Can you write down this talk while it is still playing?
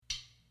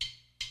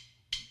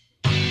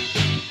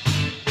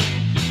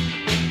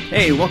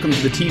Hey, welcome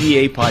to the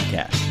TVA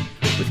Podcast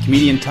with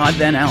comedian Todd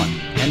Van Allen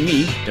and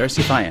me,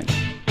 Darcy Fyan.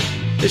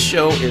 This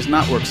show is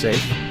not work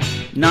safe,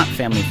 not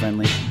family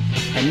friendly,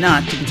 and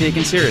not to be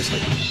taken seriously.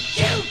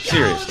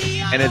 Seriously.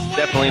 And it's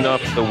definitely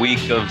not the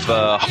week of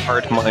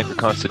Heart, Mind, or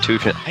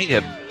Constitution. I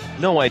have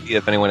no idea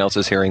if anyone else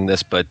is hearing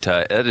this, but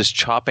it is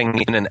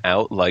chopping in and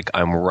out like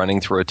I'm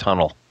running through a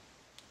tunnel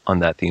on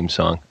that theme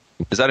song.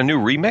 Is that a new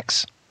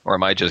remix, or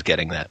am I just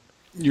getting that?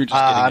 You're just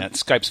getting that.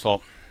 Skype's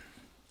fault.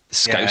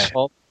 Skype's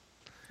fault?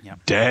 Yeah.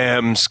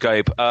 Damn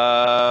Skype.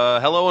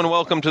 Hello and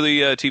welcome to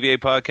the TVA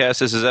Podcast.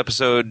 This is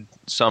episode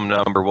some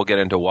number. We'll get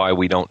into why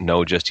we don't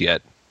know just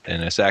yet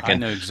in a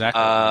second. I know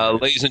exactly.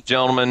 Ladies and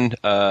gentlemen,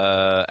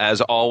 as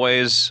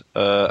always,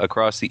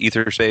 across the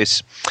ether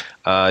space,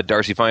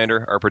 Darcy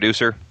Finder, our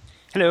producer.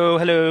 Hello,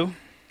 hello.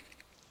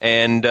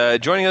 And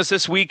joining us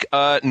this week,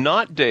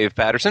 not Dave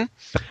Patterson.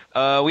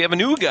 We have a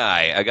new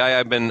guy, a guy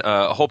I've been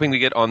hoping to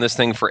get on this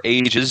thing for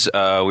ages. We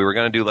were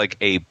going to do like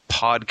a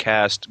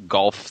podcast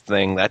golf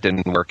thing. That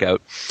didn't work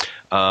out.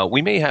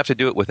 We may have to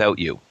do it without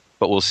you,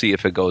 but we'll see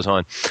if it goes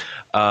on.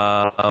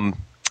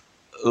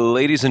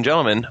 Ladies and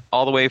gentlemen,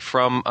 all the way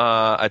from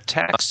a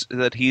text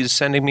that he's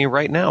sending me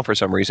right now for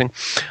some reason,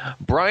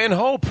 Brian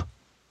Hope.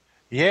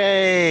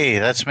 Yay,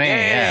 that's me.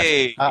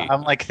 Yay. Yeah.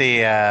 I'm like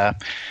the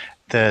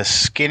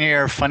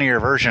skinnier, funnier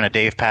version of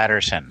Dave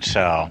Patterson,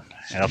 so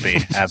it'll be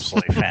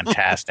absolutely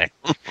fantastic.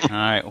 All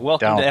right,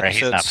 welcome to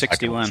episode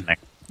 61.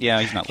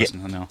 Yeah, he's not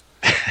listening, no.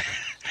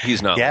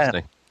 He's not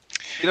listening.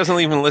 He doesn't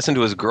even listen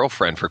to his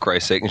girlfriend, for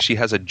Christ's sake, and she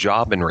has a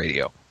job in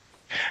radio.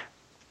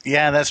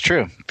 Yeah, that's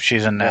true.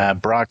 She's in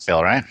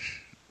Brockville, right?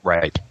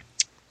 Right.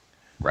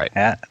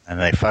 Yeah, and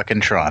they fuck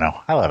in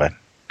Toronto. I love it.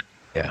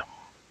 Yeah.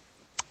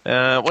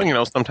 Well, you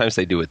know, sometimes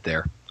they do it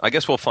there. I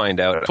guess we'll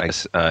find out. I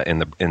guess in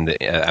the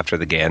after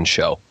the GAN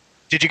show.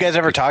 Did you guys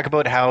ever talk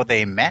about how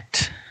they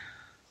met?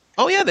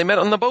 Oh yeah, they met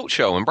on the boat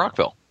show in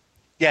Brockville.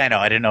 Yeah, I know.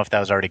 I didn't know if that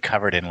was already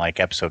covered in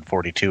like episode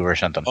 42 or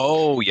something.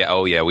 Oh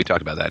yeah. We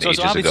talked about that. So ages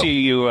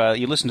obviously ago.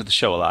 you listen to the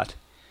show a lot.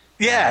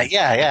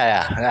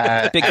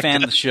 Yeah. Big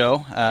fan of the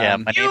show. Yeah,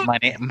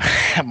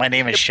 my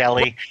name is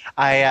Shelley.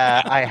 I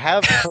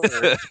have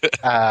heard.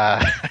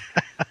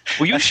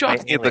 Well, you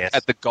shocked me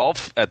at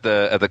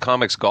the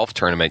comics golf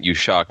tournament. You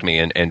shocked me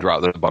and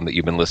dropped the bomb that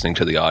you've been listening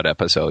to the odd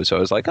episode. So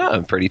I was like,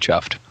 I'm pretty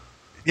chuffed.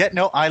 Yeah,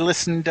 no, I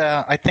listened.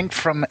 I think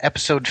from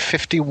episode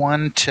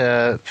 51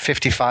 to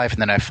 55,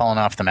 and then I've fallen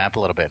off the map a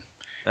little bit.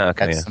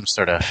 Okay, Got some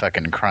sort of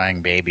fucking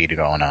crying baby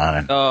going on.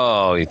 And,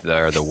 oh,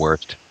 they're the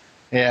worst.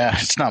 yeah,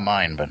 it's not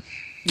mine, but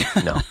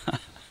no,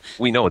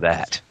 we know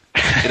that.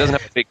 It doesn't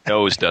have a big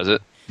nose, does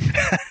it?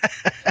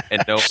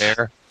 And no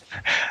hair.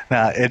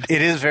 No, it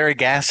is very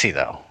gassy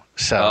though.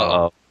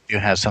 So you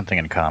have something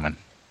in common.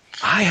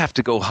 I have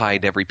to go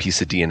hide every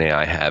piece of DNA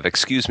I have.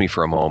 Excuse me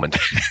for a moment.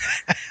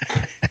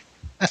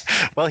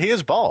 Well, he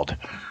is bald.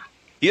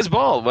 He is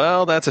bald.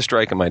 Well, that's a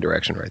strike in my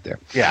direction right there.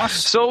 Yeah.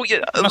 So,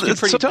 yeah, Must be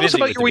pretty so tell us busy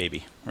about with your the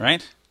baby,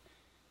 right?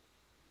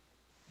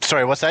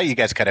 Sorry, what's that? You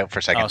guys cut out for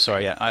a second. Oh,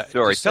 sorry. Yeah.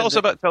 Sorry. Tell us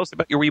about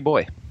your wee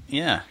boy.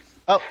 Yeah.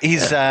 Oh,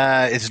 he's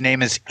his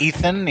name is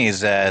Ethan.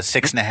 He's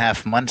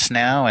 6.5 months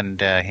now,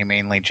 and he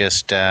mainly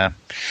just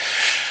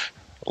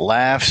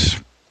laughs,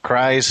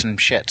 cries, and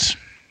shits.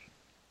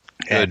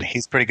 Good. And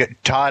he's pretty good.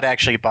 Todd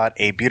actually bought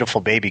a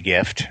beautiful baby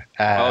gift. You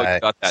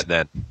got that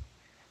then.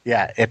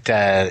 Yeah,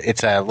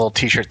 it's a little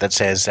T-shirt that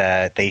says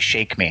 "They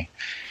shake me."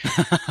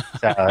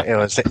 So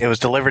it was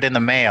delivered in the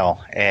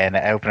mail, and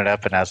I opened it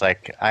up, and I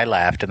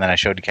laughed, and then I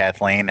showed to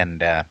Kathleen,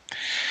 and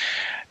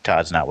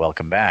Todd's not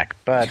welcome back.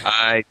 But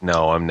I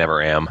know I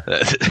never am.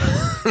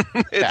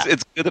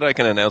 It's good that I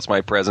can announce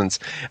my presence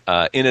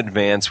in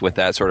advance with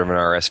that sort of an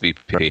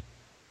RSVP.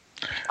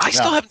 I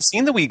still haven't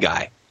seen the wee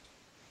guy.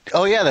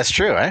 Oh yeah, that's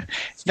true. Eh?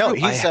 No,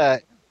 he's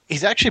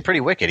actually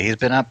pretty wicked. He's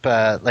been up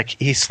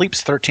he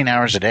sleeps 13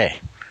 hours a day.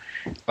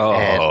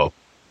 Oh,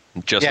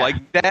 just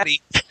like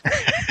Daddy.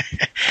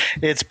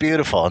 It's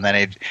beautiful. And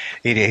then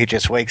he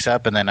just wakes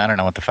up, and then I don't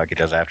know what the fuck he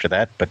does after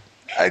that. But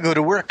I go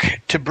to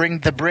work to bring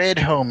the bread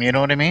home. You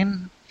know what I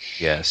mean?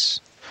 Yes.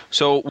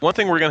 So one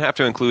thing we're going to have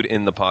to include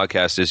in the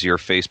podcast is your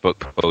Facebook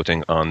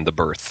posting on the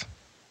birth.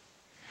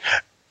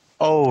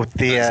 Oh,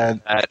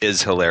 that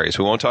is hilarious.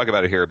 We won't talk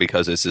about it here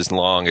because it's this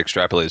long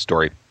extrapolated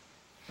story.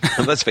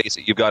 And let's face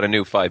it, you've got a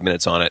new 5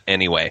 minutes on it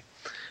anyway,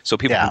 so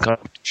people can come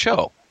to the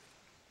show.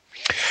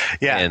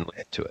 Yeah, and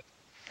listen to it.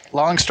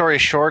 Long story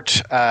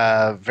short,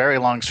 very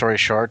long story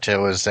short, it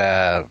was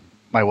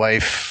my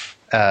wife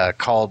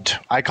called.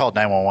 I called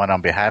 911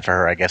 on behalf of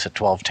her. I guess at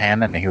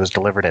 12:10, and he was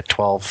delivered at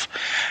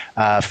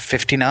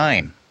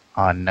 12:59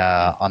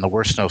 on the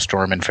worst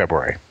snowstorm in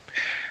February.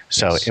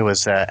 So it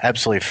was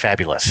absolutely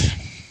fabulous.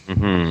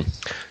 Mm-hmm.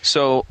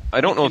 So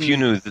I don't know if you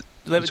knew.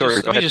 Let me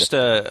just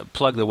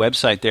plug the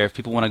website there if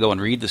people want to go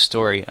and read the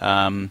story.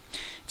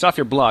 It's off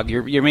your blog.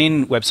 Your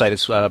main website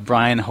is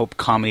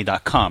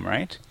brianhopecomedy.com,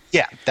 right?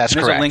 Yeah, that's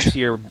correct. There's a link to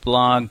your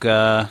blog,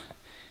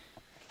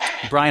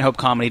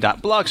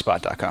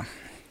 brianhopecomedy.blogspot.com.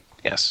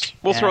 Yes.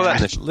 We'll throw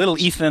that in the little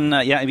Ethan,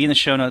 it'd be in the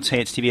show notes,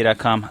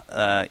 heyitstva.com.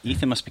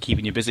 Ethan must be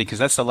keeping you busy because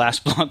that's the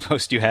last blog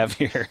post you have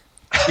here.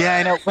 Yeah,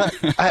 I know. Well,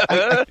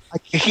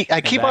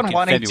 I keep on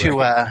wanting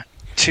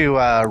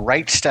to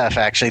write stuff.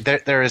 Actually,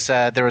 there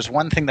was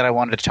one thing that I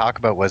wanted to talk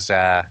about. Was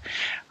I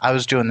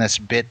was doing this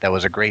bit that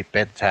was a great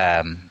bit,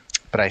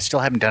 but I still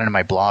haven't done it in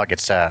my blog.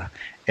 It's the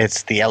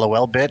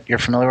LOL bit. You're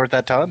familiar with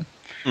that, Todd?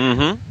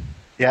 Mm-hmm.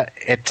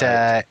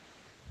 Yeah.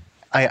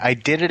 I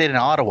did it in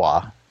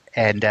Ottawa,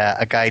 and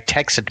a guy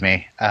texted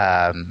me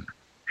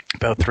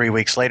about 3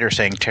 weeks later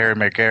saying Terry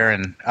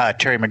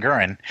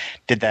McGurran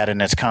did that in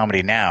his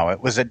Comedy Now.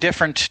 It was a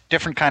different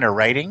kind of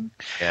writing.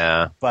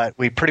 Yeah. But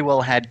we pretty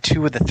well had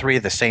 2 of the 3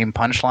 of the same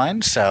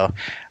punchlines, so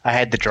I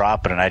had to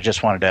drop it, and I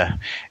just wanted to.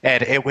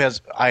 And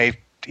I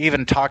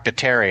even talked to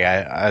Terry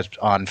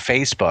on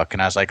Facebook,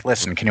 and I was like,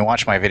 "Listen, can you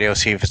watch my video,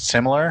 see if it's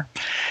similar?"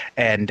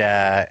 And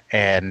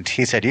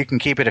he said, "You can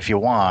keep it if you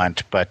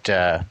want," but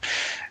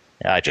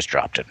I just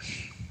dropped it.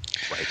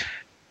 Right.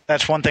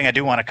 That's one thing I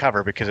do want to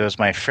cover because it was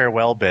my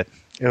farewell bit.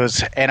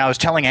 And I was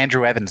telling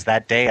Andrew Evans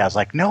that day, I was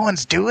like, no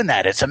one's doing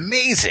that. It's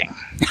amazing.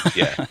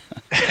 Yeah.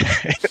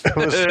 It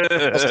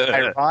was an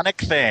ironic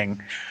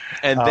thing.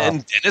 And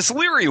then Dennis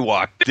Leary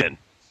walked in,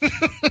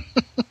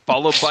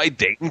 followed by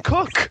Dayton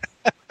Cook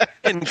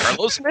and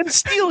Carlos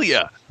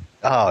Mencia.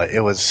 Oh, it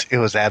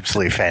was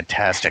absolutely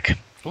fantastic.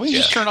 Well, you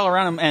just turn it all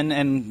around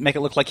and make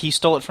it look like he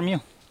stole it from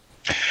you.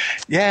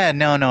 Yeah,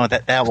 no,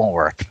 that won't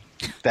work.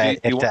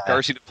 You want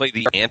Darcy to play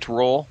the ant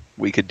role?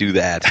 We could do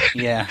that.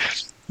 Yeah.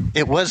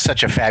 It was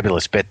such a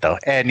fabulous bit, though.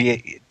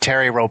 And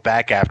Terry wrote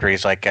back after.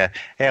 He's like, hey,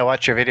 I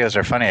watch your videos.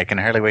 They're funny. I can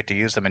hardly wait to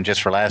use them in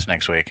Just for Laughs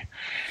next week.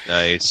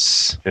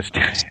 Just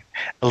a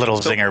little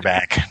zinger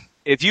back.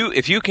 If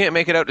you can't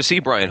make it out to see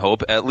Brian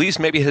Hope, at least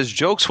maybe his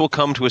jokes will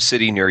come to a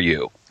city near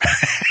you.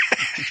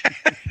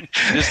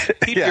 Just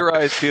keep your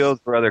eyes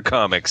peeled for other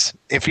comics.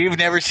 If you've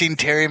never seen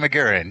Terry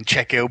McGurran,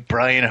 check out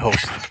Brian Hope.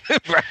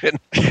 Brian.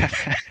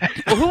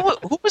 Well,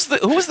 who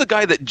was the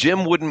guy that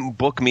Jim wouldn't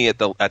book me at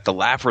the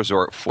Laugh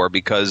Resort for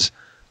because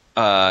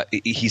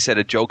he said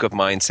a joke of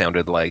mine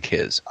sounded like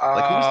his?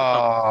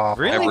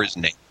 Really? His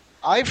name.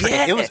 I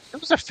forget. Yeah. It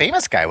was a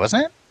famous guy,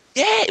 wasn't it?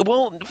 Yeah,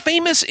 well,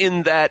 famous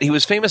in that he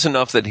was famous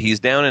enough that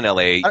he's down in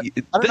L.A.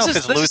 This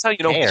is how you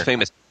know he's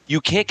famous. You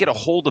can't get a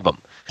hold of him.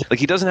 Like,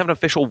 he doesn't have an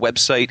official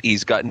website.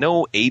 He's got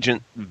no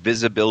agent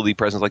visibility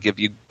presence. Like, I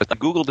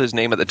Googled his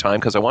name at the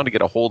time because I wanted to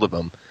get a hold of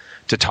him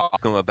to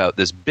talk to him about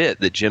this bit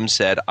that Jim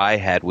said I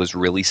had was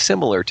really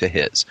similar to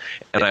his.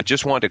 And I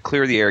just wanted to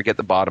clear the air, get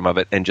the bottom of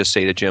it, and just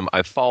say to Jim,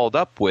 I followed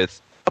up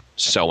with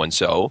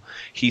so-and-so.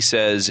 He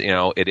says,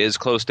 it is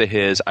close to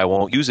his. I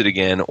won't use it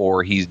again,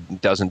 or he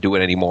doesn't do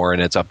it anymore,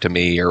 and it's up to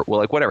me, or,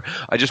 whatever.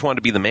 I just wanted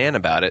to be the man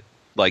about it,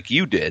 like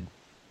you did.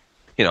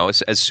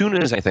 As soon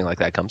as anything like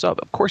that comes up,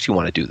 of course you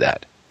want to do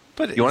that.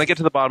 But you want to get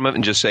to the bottom of it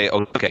and just say,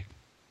 okay,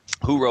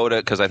 who wrote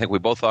it? Because I think we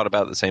both thought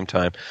about it at the same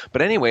time.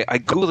 But anyway, I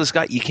Googled this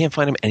guy. You can't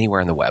find him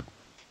anywhere on the web.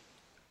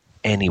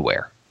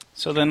 Anywhere.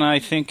 So then I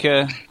think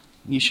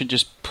you should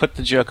just put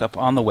the joke up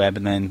on the web,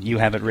 and then you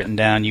have it written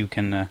down. You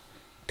can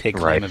take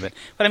claim of it.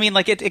 But I mean,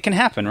 like, it can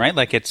happen, right?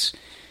 Like, it's...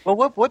 Well,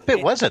 what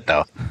bit was it,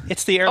 though?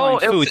 It's the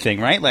airline food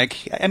thing, right?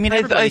 Like, I mean,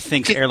 everybody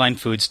thinks airline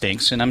food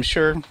stinks, and I'm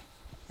sure...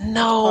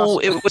 No,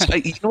 it was.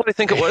 You know what I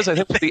think it was? I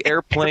think it was the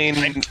airplane.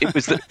 It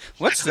was the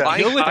what's the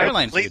deal with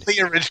airline food?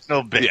 Completely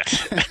original bit.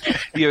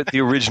 Yeah. the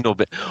original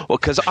bit. Well,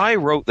 because I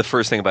wrote the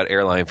first thing about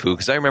airline food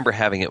because I remember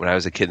having it when I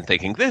was a kid and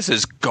thinking this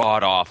is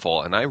god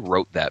awful, and I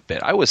wrote that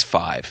bit. I was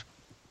 5.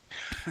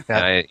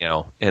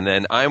 Yeah. And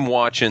then I'm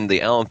watching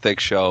the Alan Thicke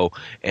show,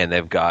 and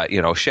they've got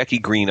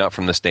Shecky Green up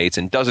from the States,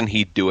 and doesn't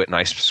he do it? And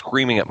I'm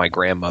screaming at my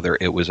grandmother.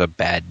 It was a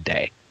bad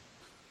day.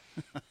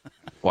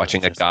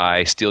 Watching a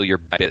guy steal your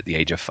bit at the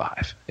age of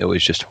 5. It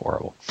was just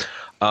horrible.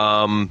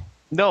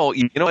 No,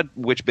 you know what?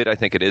 Which bit I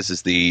think it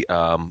is the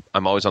I'm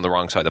always on the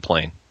wrong side of the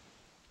plane.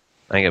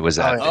 I think it was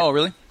that. Oh,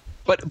 really?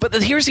 But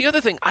here's the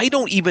other thing. I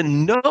don't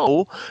even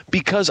know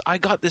because I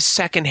got this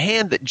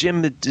secondhand that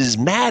Jim is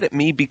mad at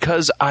me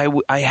because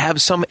I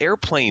have some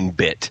airplane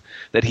bit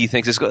that he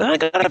thinks is good. I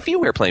got a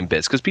few airplane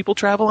bits because people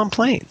travel on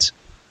planes.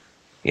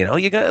 You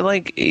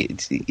got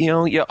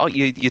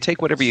you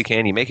take whatever you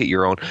can, you make it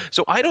your own.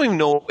 So I don't even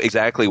know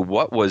exactly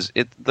what was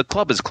it. The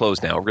club is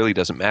closed now. It really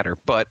doesn't matter.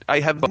 But I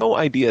have no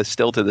idea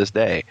still to this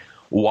day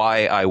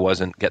why I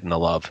wasn't getting the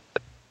love.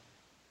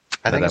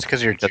 I think it's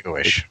because you're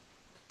Jewish.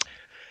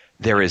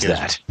 There is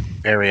that.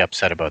 Very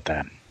upset about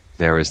that.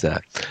 There is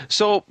that.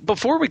 So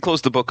before we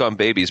close the book on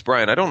babies,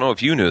 Brian, I don't know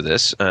if you knew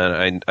this,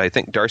 and I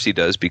think Darcy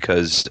does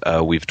because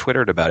we've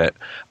Twittered about it.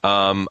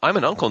 I'm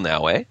an uncle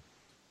now, eh?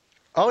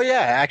 Oh, yeah.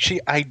 Actually,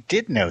 I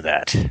did know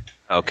that.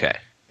 Okay.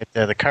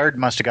 The card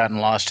must have gotten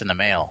lost in the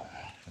mail.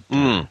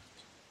 Do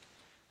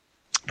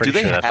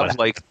they have,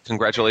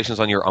 congratulations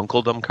on your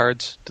uncledom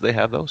cards? Do they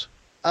have those?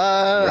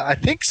 I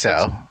think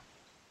so.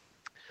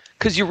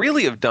 Because you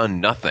really have done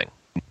nothing.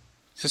 It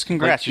says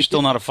congrats, you're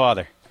still not a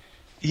father.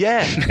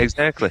 Yeah,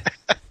 exactly.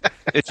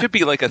 It should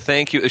be like a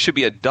thank you. It should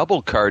be a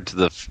double card to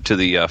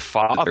the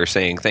father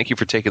saying thank you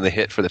for taking the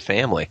hit for the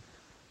family.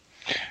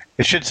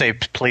 It should say,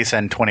 please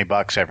send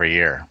 $20 every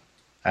year.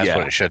 That's Yeah.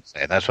 what it should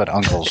say. That's what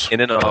uncles In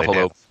an really do.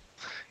 envelope.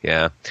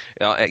 Yeah.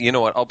 You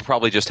know what? I'll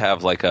probably just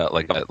have like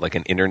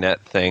an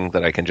internet thing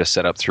that I can just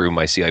set up through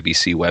my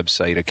CIBC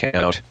website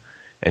account,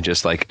 and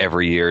just like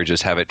every year,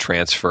 just have it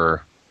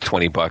transfer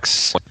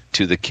 $20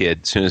 to the kid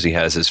as soon as he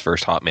has his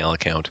first Hotmail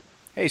account.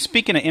 Hey,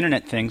 speaking of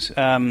internet things,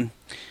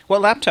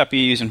 what laptop are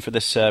you using for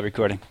this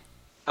recording?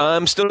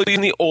 I'm still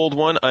using the old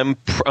one. I'm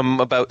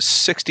about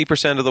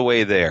 60% of the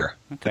way there.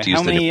 Okay. to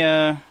use the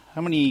new- How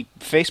many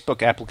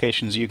Facebook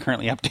applications are you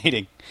currently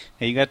updating?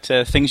 Hey, you got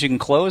things you can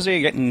close? Or are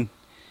you getting?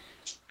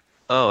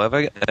 Oh,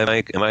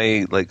 am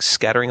I like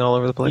scattering all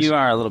over the place? You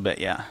are a little bit,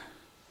 yeah.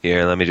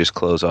 Here, let me just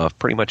close off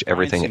pretty much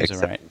everything Mine seems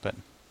except. all right, but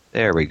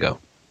There we go.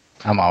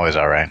 I'm always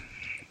all right.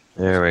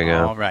 There we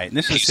go. all right.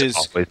 This is He's his.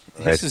 always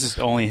right. This is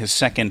only his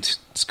second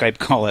Skype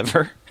call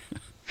ever.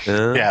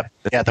 Yeah.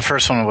 The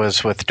first one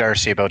was with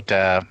Darcy about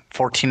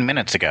 14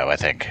 minutes ago, I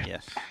think.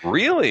 Yes.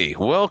 Really?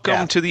 Welcome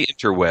Yeah. to the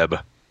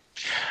interweb.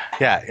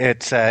 Yeah,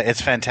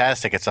 it's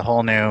fantastic. It's a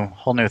whole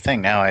new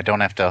thing. Now I don't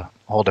have to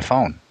hold a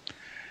phone.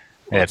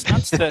 Well, it's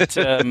nuts that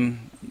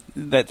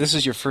that this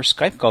is your first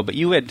Skype call, but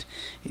you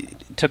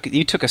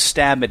took a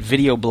stab at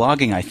video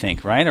blogging, I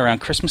think, right around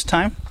Christmas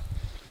time.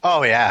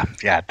 Oh yeah,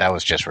 that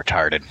was just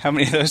retarded. How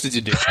many of those did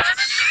you do?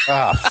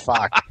 Oh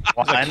fuck!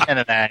 One, and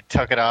then I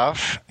took it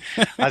off.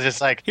 I was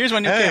just like, Here's my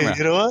new hey, camera."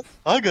 you know what?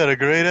 I got a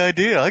great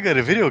idea. I got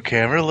a video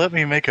camera. Let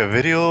me make a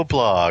video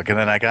blog. And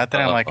then I got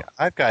there. I'm like,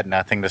 I've got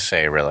nothing to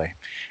say really,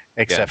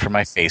 except for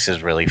my face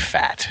is really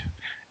fat.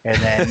 And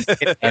then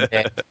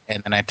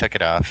and then I took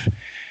it off.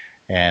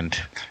 And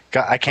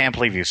God, I can't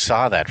believe you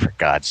saw that, for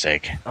God's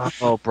sake.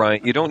 Oh,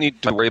 Brian, you don't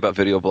need to worry about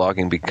video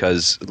blogging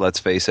because, let's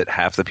face it,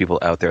 half the people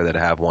out there that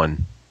have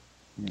one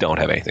don't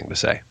have anything to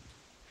say.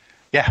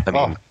 Yeah, I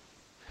mean,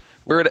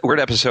 we're at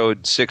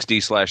episode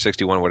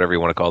 60/61, whatever you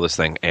want to call this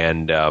thing,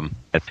 and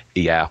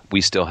yeah,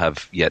 we still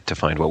have yet to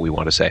find what we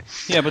want to say.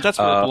 Yeah, but that's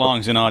where it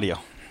belongs in audio.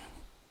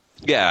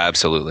 Yeah,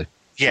 absolutely.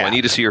 Yeah. So I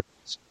need to see your.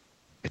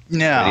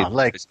 no,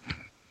 like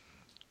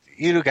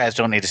you guys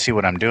don't need to see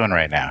what I'm doing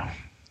right now.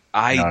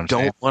 I know what I'm don't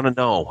saying? want to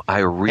know. I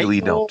really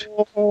don't.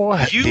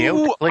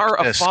 You are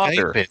a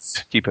father.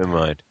 Keep in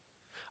mind.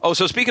 Oh,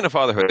 so speaking of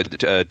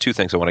fatherhood, two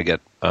things I want to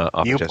get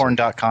off the chest.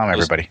 YouPorn.com,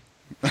 everybody.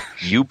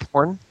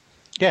 YouPorn?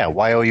 Yeah,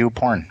 YOU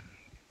porn.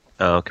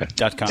 Oh, okay.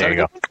 .com. There you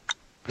go.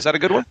 Is that a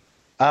good one?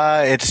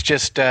 It's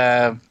just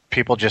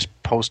people just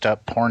post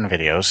up porn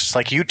videos. It's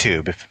like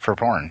YouTube for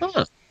porn.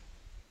 Huh.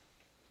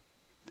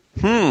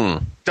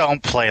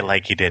 Don't play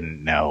like you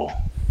didn't know.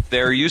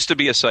 There used to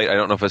be a site, I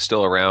don't know if it's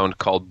still around,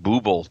 called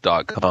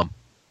Booble.com.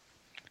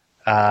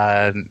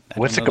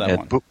 What's it know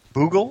that called?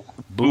 Boogle?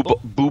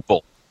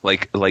 Booble.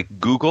 Like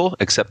Google,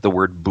 except the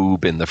word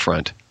boob in the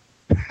front.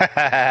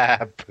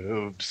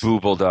 Boobs.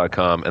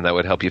 Booble.com, and that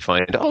would help you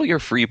find all your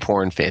free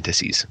porn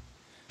fantasies.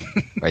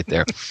 Right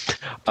there.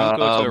 Don't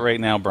go to it right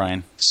now,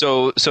 Brian.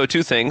 So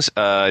two things.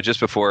 Just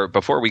before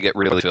we get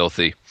really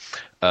filthy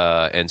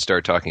and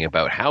start talking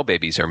about how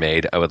babies are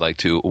made, I would like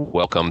to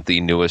welcome the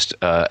newest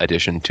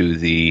addition to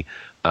the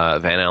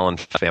Van Allen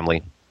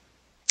family.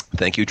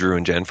 Thank you, Drew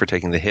and Jen, for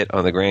taking the hit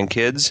on the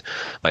grandkids.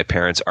 My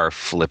parents are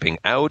flipping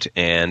out,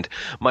 and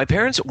my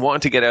parents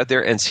want to get out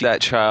there and see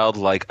that child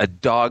like a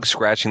dog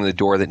scratching the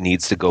door that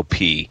needs to go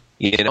pee.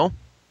 You know?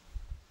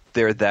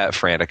 They're that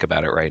frantic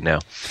about it right now.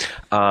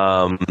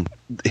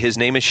 His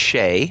name is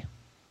Shea,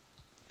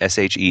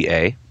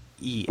 Shea,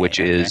 which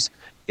is,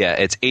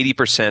 it's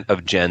 80%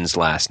 of Jen's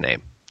last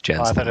name.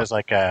 Jen's I thought it was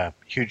like a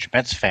huge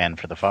Mets fan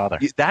for the father.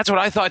 That's what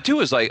I thought too.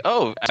 Is like,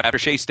 oh, after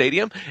Shea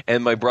Stadium,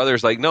 and my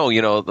brother's like, no,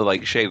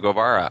 like Che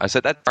Guevara. I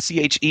said that's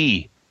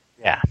CHE.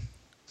 Yeah.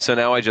 So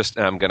now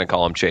I'm going to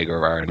call him Che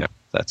Guevara now.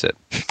 That's it.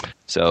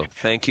 So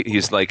thank you.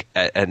 He's like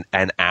an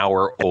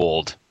hour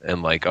old,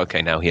 and like,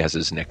 okay, now he has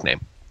his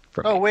nickname.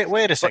 Oh,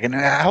 wait a second.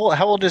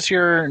 How old is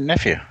your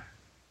nephew?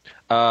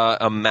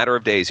 A matter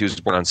of days. He was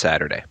born on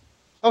Saturday.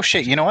 Oh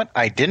shit! You know what?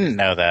 I didn't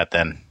know that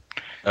then.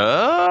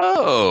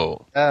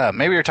 Oh.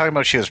 Maybe you're talking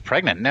about she was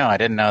pregnant. No, I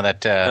didn't know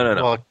that. No.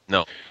 Well,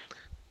 No.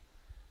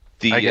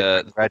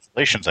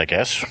 congratulations, I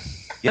guess.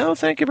 Yeah,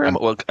 thank you very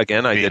much. Well,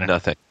 again, I did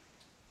nothing.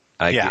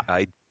 I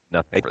did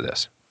nothing for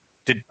this.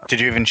 Did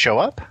you even show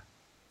up?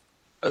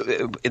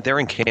 They're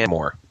in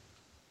Canmore,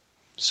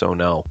 so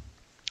no.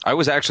 I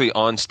was actually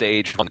on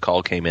stage when the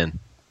call came in,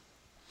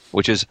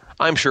 which is,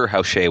 I'm sure,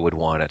 how Shea would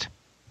want it.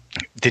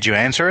 Did you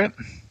answer it?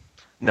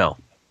 No.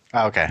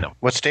 Oh, okay. No.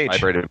 What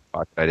stage? I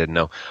didn't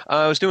know.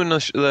 I was doing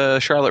the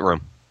Charlotte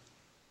room.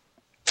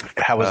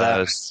 How was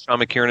that? Sean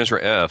McKiernan is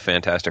a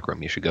fantastic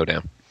room. You should go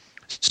down.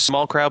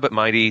 Small crowd but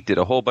mighty. Did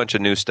a whole bunch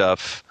of new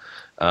stuff.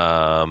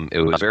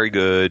 It was very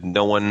good.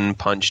 No one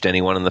punched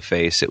anyone in the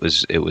face. It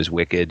was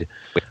wicked.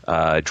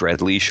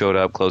 Dredd Lee showed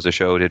up, closed the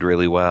show, did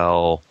really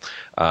well.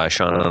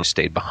 Sean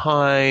stayed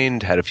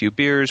behind, had a few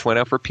beers, went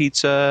out for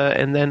pizza,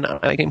 and then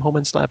I came home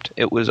and slept.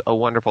 It was a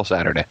wonderful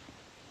Saturday.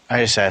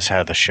 I just asked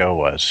how the show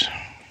was.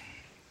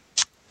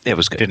 It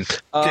was good.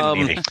 Didn't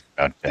need to hear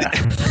about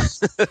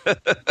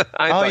that.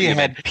 I Oh, thought you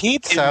meant had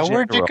pizza? in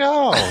Where'd you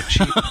general.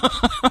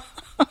 go?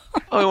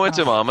 Oh, we went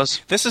to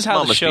Mama's. This is how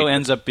the Mama's show Pizza.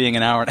 ends up being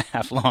an hour and a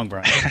half long,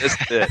 Brian. This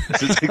is it.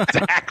 This is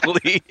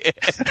exactly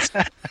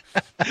it.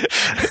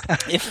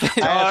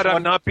 God,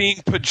 I'm not being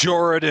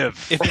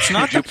pejorative. If it's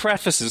not the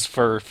prefaces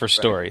for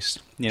stories,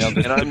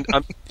 And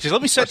I'm just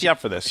let me set you up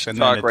for this. And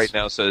talk right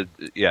now. So,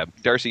 yeah,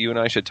 Darcy, you and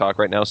I should talk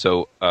right now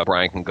so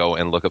Brian can go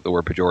and look up the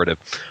word pejorative.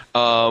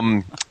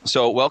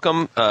 So,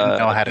 welcome.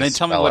 And then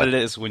tell me what it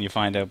is when you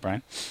find out,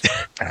 Brian.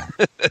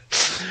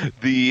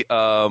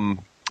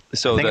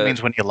 So I think it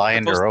means when you lie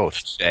under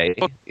oath. Shay,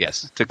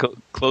 yes, to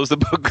close the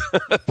book.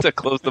 To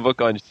close the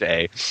book on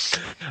Shay,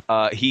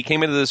 he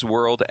came into this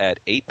world at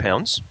 8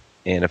 pounds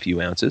and a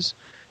few ounces,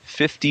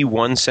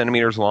 51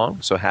 centimeters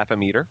long, so half a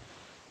meter.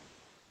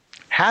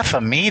 Half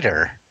a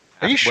meter?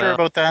 Are you sure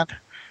about that?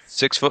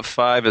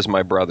 6'5" is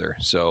my brother,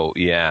 so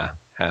yeah,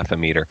 half a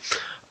meter.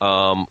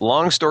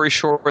 Long story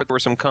short, there were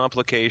some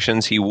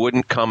complications. He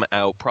wouldn't come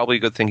out. Probably a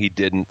good thing he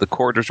didn't. The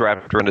cord was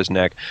wrapped around his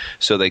neck,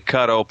 so they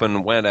cut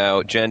open, went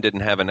out. Jen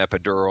didn't have an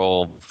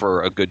epidural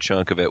for a good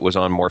chunk of it, was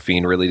on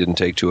morphine, really didn't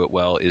take to it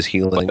well, is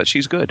healing, but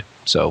she's good.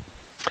 So,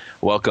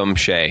 welcome,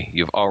 Shay.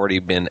 You've already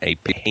been a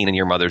pain in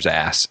your mother's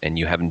ass, and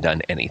you haven't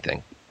done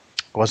anything.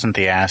 Wasn't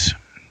the ass.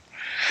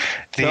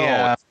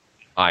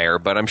 Ire,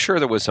 but I'm sure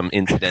there was some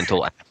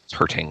incidental ass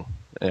hurting.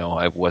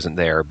 I wasn't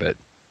there, but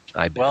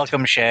I bet.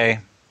 Welcome, Shay.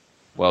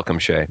 Welcome,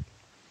 Shay.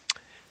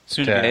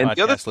 Soon to be a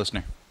podcast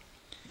listener.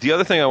 The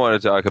other thing I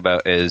want to talk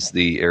about is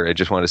I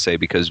just want to say,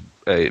 because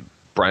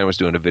Brian was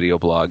doing a video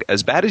blog,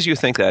 as bad as you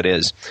think that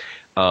is,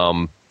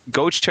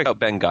 go check out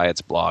Ben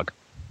Guyot's blog.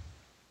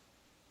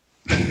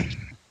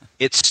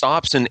 It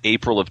stops in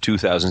April of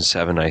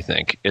 2007, I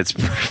think. It's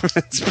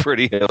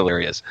pretty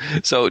hilarious.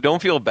 So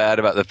don't feel bad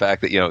about the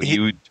fact that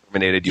you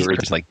terminated yours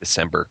in like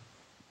December.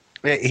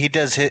 He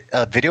does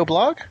a video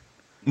blog?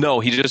 No,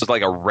 he just does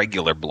like a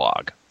regular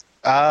blog.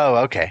 Oh,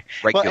 okay.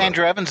 Regular. Well,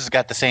 Andrew Evans has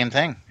got the same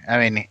thing. I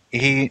mean,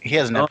 he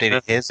hasn't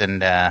updated his in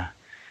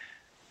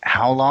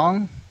how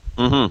long?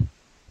 Mm-hmm.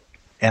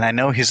 And I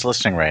know he's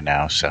listening right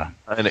now, so.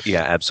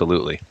 Yeah,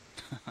 absolutely.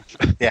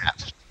 Yeah.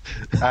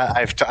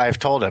 I've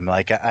told him,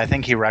 like, I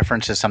think he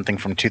references something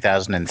from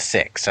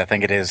 2006. I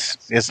think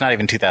it's not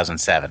even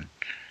 2007.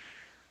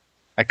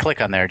 I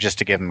click on there just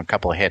to give him a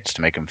couple of hits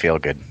to make him feel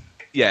good.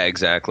 Yeah,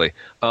 exactly.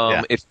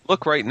 If you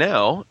look right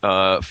now,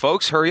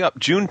 folks, hurry up.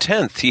 June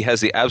 10th, he has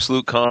the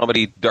Absolute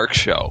Comedy Dark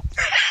Show.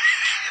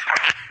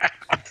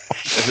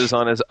 This is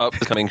on his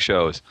upcoming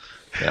shows.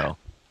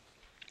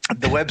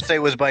 The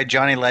website was by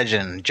Johnny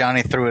Legend.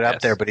 Johnny threw it up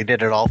there, but he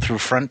did it all through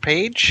Front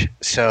Page.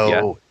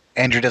 So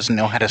Andrew doesn't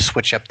know how to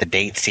switch up the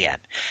dates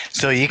yet.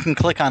 So you can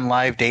click on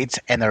live dates,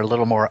 and they're a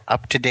little more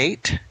up to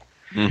date.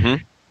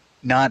 Mm-hmm.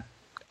 Not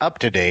up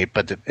to date,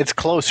 but it's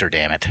closer,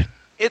 damn it.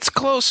 It's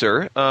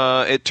closer.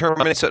 It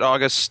terminates at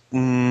August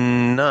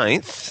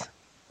 9th.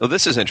 Oh,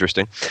 this is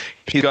interesting.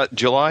 He's got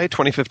July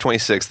 25th,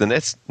 26th.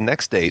 The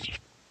next date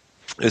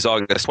is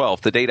August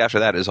 12th. The date after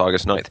that is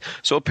August 9th.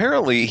 So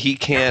apparently he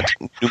can't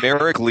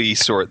numerically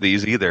sort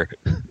these either.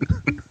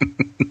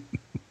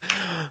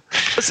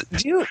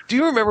 Do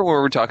you remember when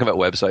we were talking about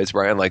websites,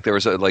 Brian? Like there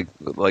was like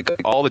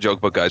all the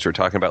joke book guys were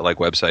talking about like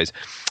websites,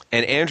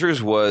 and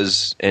Andrews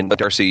was, and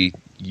Darcy,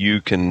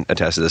 you can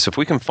attest to this. If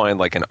we can find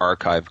like an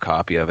archived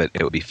copy of it,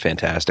 it would be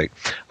fantastic.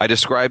 I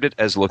described it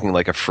as looking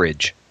like a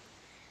fridge,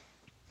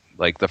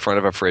 like the front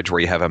of a fridge where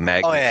you have a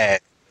magnet. Oh yeah.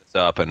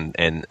 Up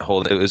and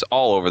hold it. It was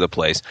all over the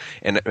place,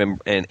 and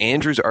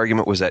Andrew's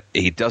argument was that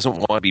he doesn't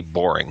want to be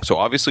boring. So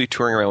obviously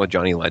touring around with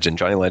Johnny Legend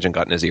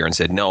got in his ear and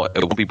said, "No, it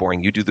won't be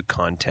boring. You do the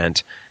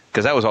content,"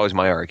 because that was always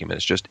my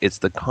argument. It's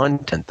the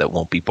content that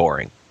won't be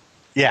boring.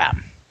 Yeah,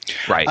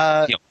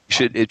 right.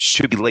 It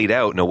should be laid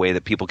out in a way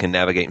that people can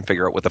navigate and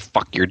figure out what the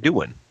fuck you're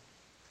doing.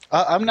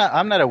 I'm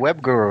not a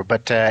web guru,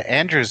 but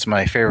Andrew's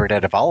my favorite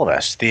out of all of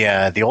us.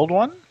 The old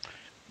one.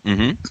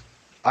 Mm-hmm.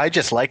 I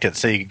just liked it.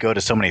 So you go to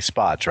so many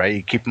spots, right?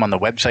 You keep them on the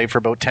website for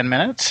about 10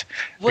 minutes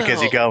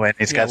because you go and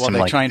it's got some they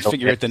like. try and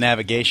figure out the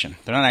navigation.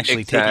 They're not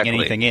actually taking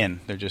anything in.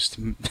 They're just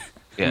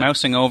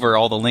mousing over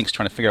all the links,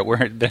 trying to figure out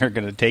where they're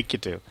going to take you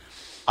to.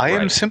 I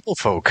am simple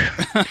folk.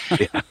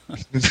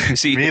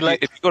 See,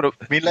 if you go to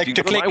my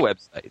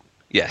website,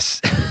 yes,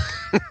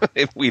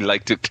 if we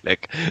like to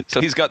click. So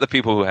he's got the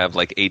people who have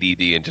like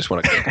ADD and just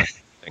want to click on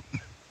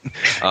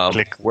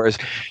everything. Whereas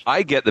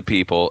I get the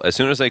people, as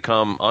soon as they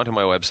come onto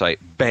my website,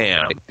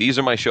 bam, these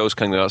are my shows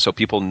coming out, so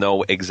people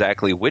know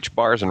exactly which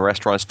bars and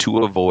restaurants to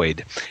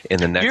avoid in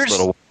the next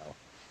little while.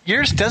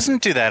 Yours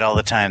doesn't do that all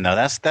the time, though.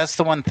 That's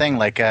the one thing.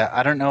 Like,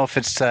 I don't know if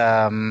it's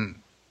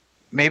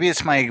maybe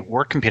it's my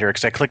work computer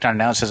because I clicked on it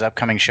now. It says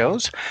upcoming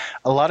shows.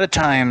 A lot of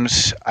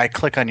times I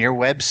click on your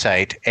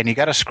website and you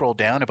got to scroll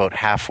down about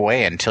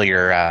halfway until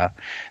you're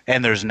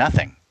and there's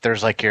nothing.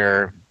 There's like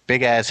your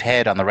big ass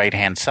head on the right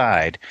hand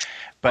side.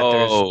 But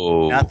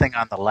there's nothing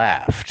on the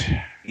left.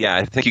 Yeah,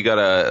 I think you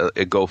got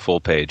to go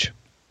full page.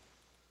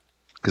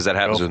 Because that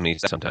happens with me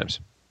sometimes.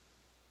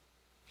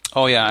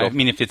 Oh, yeah. I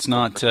mean, if it's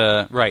not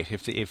right,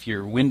 if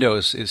your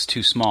Windows is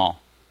too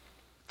small.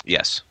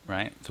 Yes.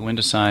 Right? The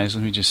window size,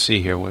 let me just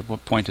see here.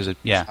 What point is it?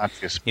 Yeah. It's not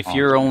too small. If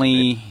you're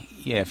only,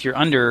 if you're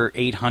under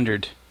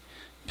 800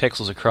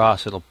 pixels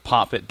across, it'll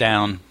pop it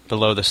down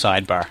below the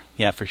sidebar.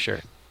 Yeah, for sure.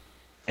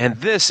 And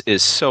this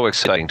is so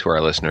exciting to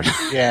our listeners.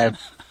 Yeah,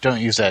 don't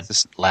use that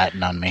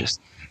Latin on me.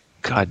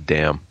 God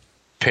damn.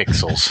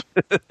 Pixels.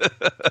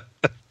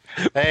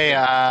 Hey,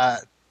 I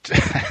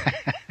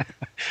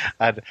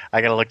got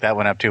to look that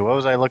one up too. What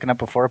was I looking up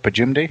before?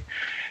 Pajumdi?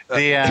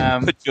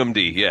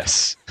 Pajumdi,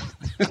 yes.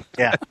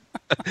 Yeah.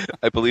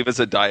 I believe it's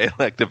a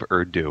dialect of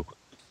Urdu.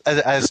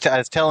 I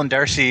was telling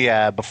Darcy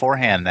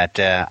beforehand that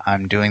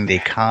I'm doing the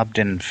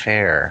Cobden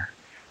Fair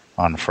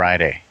on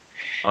Friday.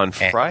 On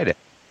Friday?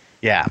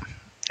 Yeah.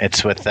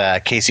 It's with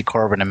Casey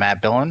Corbin and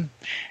Matt Billen.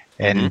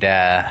 And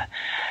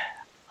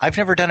I've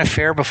never done a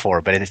fair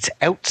before, but it's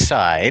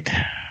outside.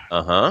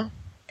 Uh-huh.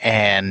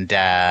 And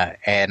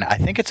I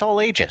think it's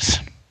all ages.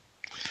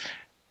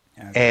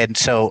 And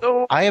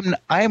so I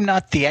am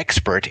not the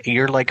expert.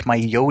 You're like my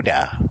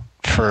Yoda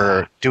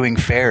for doing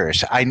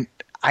fairs. I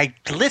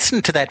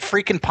listened to that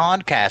freaking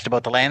podcast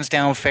about the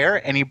Lansdowne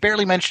Fair, and you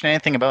barely mentioned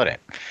anything about it.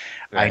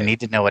 Right. I need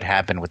to know what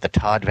happened with the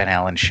Todd Van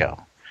Allen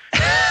show.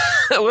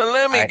 Well,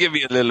 let me give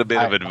you a little bit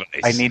of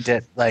advice. I need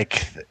to,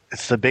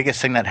 it's the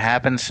biggest thing that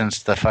happened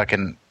since the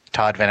fucking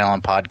Todd Van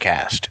Allen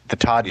podcast. The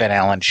Todd Van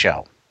Allen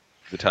show.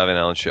 The Todd Van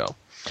Allen show.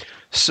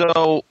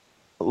 So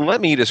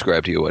let me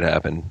describe to you what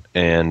happened,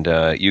 and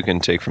you can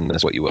take from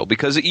this what you will,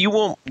 because you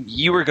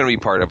are going to be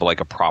part of like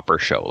a proper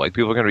show. Like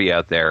people are going to be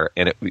out there,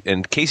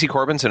 and Casey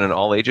Corbin's in an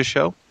all ages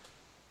show.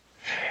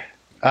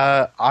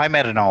 I'm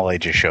at an all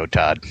ages show,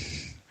 Todd.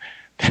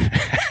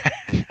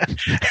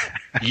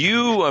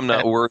 I'm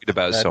not worried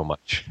about so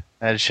much.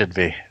 That should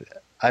be.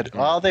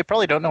 Well, they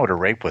probably don't know what a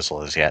rape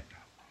whistle is yet.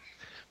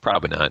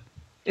 Probably not.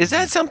 Is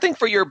that something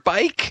for your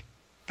bike?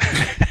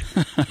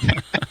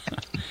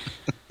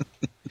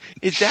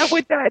 Is that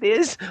what that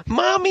is?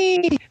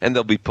 Mommy! And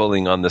they'll be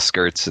pulling on the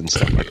skirts and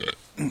stuff like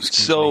that.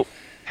 So,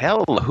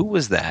 hell, who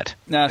was that?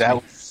 No,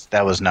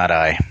 that was not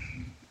I.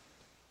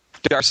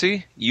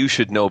 Darcy, you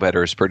should know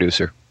better as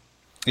producer.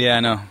 Yeah, I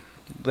know.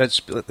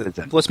 Let's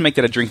make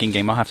that a drinking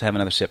game. I'll have to have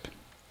another sip.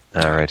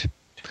 All right.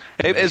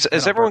 Hey,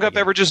 has everyone got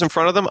beverages in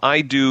front of them?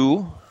 I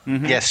do.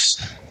 Mm-hmm.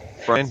 Yes.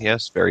 Brian,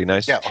 yes. Very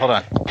nice. Yeah, hold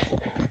on.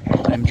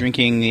 I'm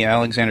drinking the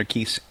Alexander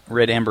Keith's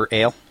Red Amber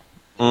Ale.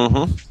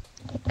 Mm-hmm.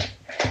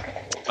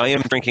 I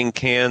am drinking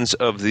cans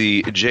of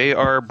the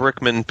J.R.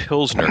 Brickman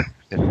Pilsner,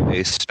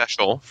 a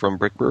special from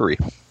Brick Brewery.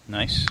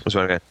 Nice. That's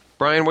what I got.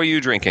 Brian, what are you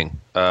drinking?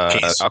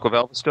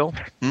 Aquavelva still?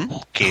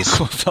 Keith's.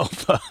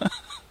 Aquavelva.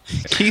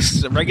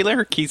 Keith's regular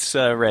or Keith's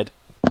red?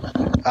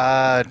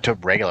 To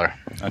regular.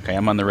 Okay,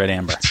 I'm on the Red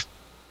Amber.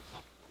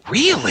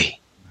 Really?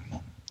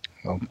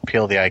 I'll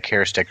peel the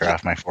iCare sticker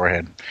off my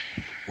forehead.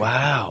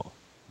 Wow.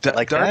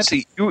 Like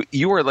Darcy,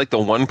 you are like the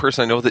one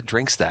person I know that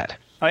drinks that.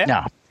 Oh, yeah?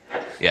 No.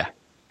 Yeah.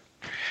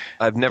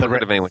 I've never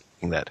heard of anyone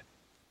drinking that.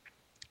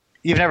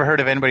 You've never heard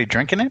of anybody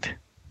drinking it?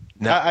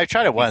 No. I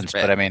tried it once,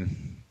 but I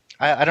mean,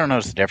 I don't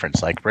notice the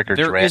difference. Like Rickard's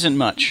There Red. isn't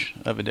much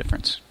of a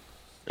difference.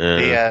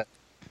 Yeah,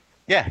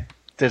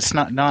 there's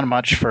not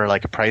much for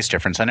like a price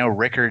difference. I know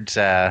Rickard's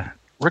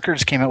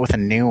came out with a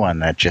new one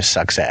that just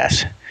sucks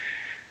ass.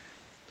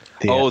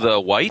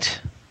 The white?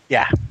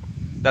 Yeah.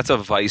 That's a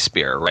Weiss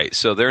beer, right?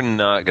 So they're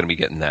not going to be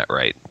getting that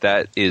right.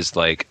 That is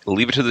like,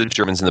 leave it to the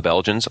Germans and the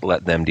Belgians.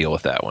 Let them deal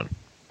with that one.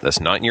 That's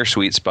not in your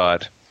sweet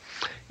spot.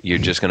 You're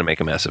just going to make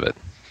a mess of it.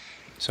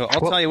 So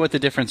I'll tell you what the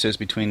difference is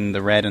between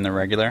the red and the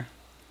regular.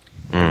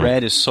 The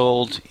red is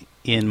sold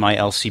in my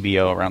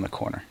LCBO around the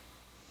corner.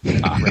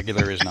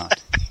 Regular is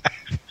not.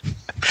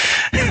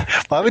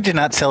 Why would you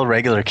not sell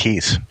regular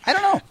Keys? I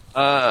don't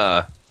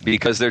know.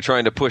 Because they're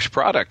trying to push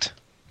product.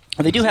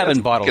 Well, they do have it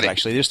in bottles, marketing.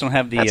 Actually. They just don't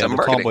have the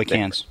tall boy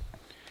cans.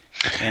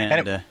 And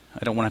I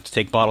don't want to have to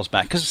take bottles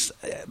back. Because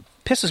it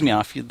pisses me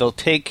off.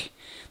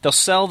 They'll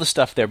sell the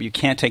stuff there, but you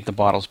can't take the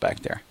bottles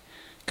back there.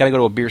 Got to go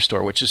to a beer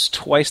store, which is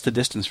twice the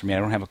distance from me. I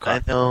don't have a car.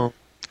 I know.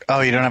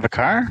 Oh, you don't have a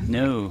car?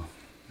 No.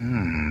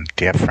 Do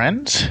you have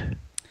friends?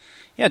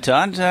 Yeah,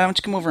 Todd, why don't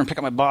you come over and pick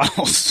up my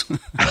bottles?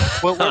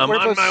 Well, I'm on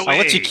my way. I'll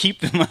let you keep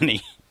the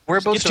money.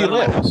 Whereabouts do you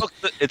live?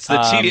 It's the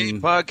TA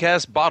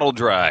Podcast Bottle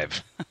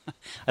Drive.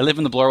 I live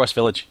in the Bloor West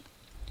Village.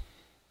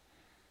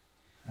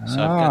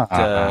 So I've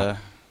got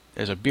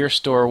there's a beer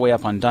store way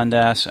up on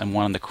Dundas and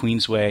one on the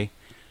Queensway.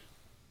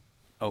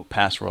 Oh,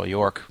 past Royal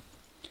York.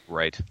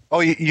 Right. Oh,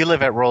 you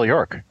live at Royal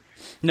York?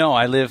 No,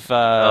 I live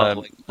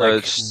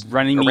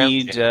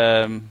Runnymede,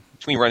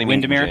 between Runnymede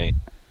Windermere. and Jane.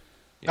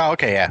 Oh,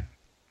 okay, yeah.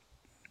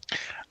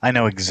 I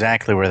know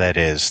exactly where that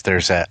is.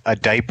 There's a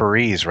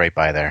Diaperies right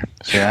by there.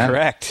 See that?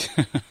 Correct.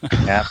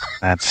 Yeah,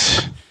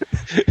 that's...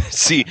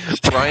 See,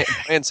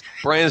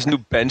 Brian's new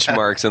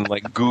benchmarks and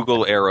like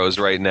Google arrows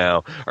right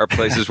now are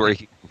places where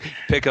he can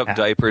pick up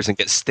diapers and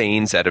get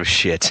stains out of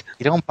shit.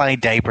 You don't buy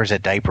diapers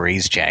at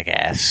Diaperies,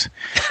 jackass.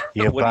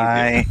 You What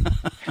buy...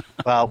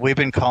 Well, we've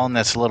been calling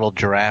this little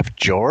giraffe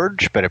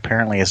George, but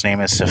apparently his name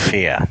is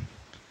Sophia.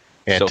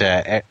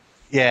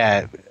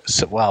 Yeah,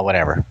 so, well,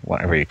 whatever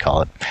you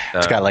call it.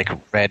 It's got like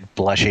red,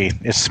 blushy.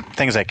 It's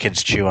things that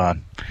kids chew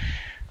on.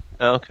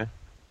 Oh, okay.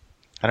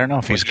 I don't know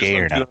if he's gay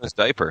or On not. his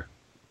diaper.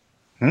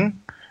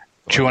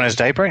 Chew on his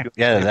diaper?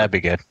 Yeah, that'd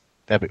be good.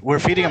 We're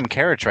feeding him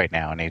carrots right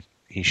now, and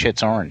he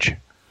shits orange.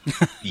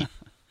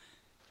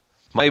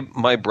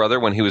 My brother,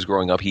 when he was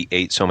growing up, he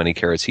ate so many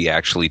carrots he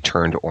actually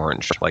turned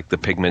orange. Like the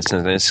pigments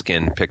in his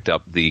skin picked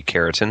up the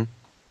keratin,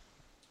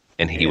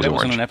 and he was that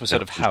was orange. on an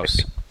episode of House.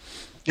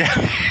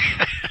 Yeah.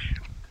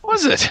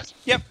 Was it?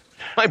 Yep.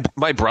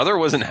 My brother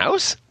was in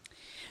House?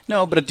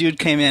 No, but a dude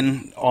came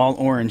in all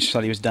orange,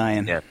 thought he was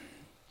dying.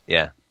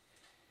 Yeah.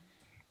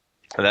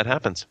 That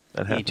happens.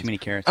 He ate too many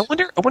carrots. I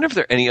wonder if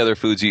there are any other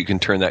foods you can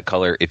turn that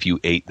color if you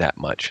ate that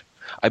much.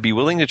 I'd be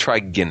willing to try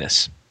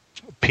Guinness.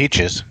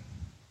 Peaches.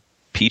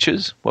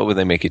 Peaches? What would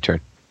they make you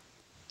turn?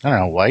 I don't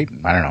know. White?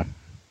 I don't know.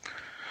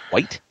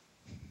 White?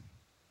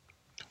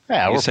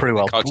 Yeah, we're pretty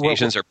well.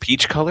 Caucasians are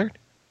peach colored?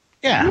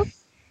 Yeah.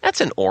 That's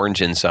an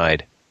orange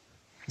inside.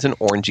 It's an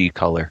orangey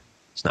color.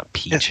 It's not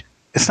peach.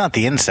 It's not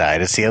the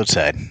inside. It's the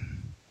outside.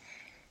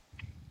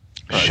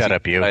 Shut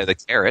up, you. The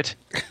carrot.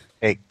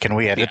 Hey, can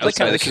we edit? I like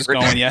how this is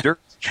going, yeah.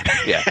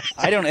 Yeah.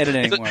 I don't edit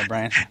anymore,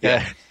 Brian.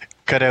 Yeah.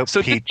 Cut out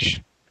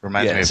peach.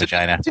 Reminds me of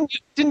vagina.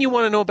 Didn't you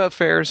want to know about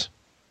fairs?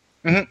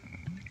 Mm-hmm.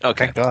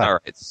 Okay. All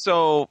right.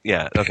 So,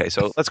 yeah. Okay.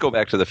 So let's go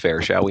back to the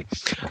fair, shall we?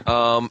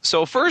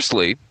 So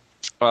firstly,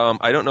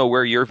 I don't know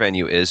where your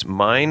venue is.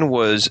 Mine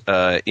was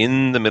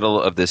in the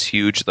middle of this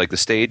huge, like the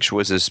stage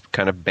was this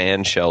kind of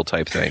band shell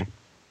type thing,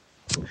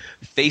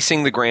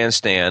 facing the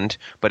grandstand,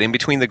 but in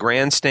between the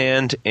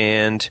grandstand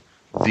and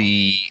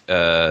the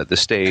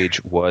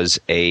stage was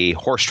a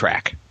horse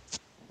track,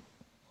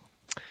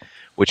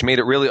 which made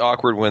it really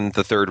awkward when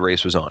the third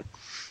race was on.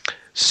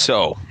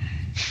 So,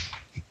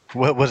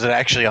 what was it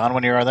actually on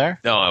when you were there?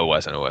 No, it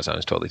wasn't. I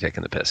was totally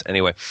taking the piss.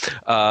 Anyway,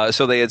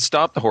 so they had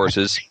stopped the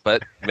horses,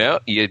 but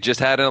you just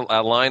had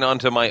a line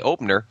onto my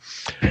opener.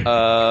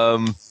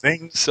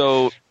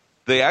 So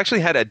they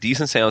actually had a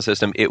decent sound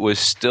system. It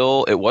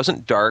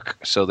wasn't dark,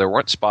 so there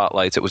weren't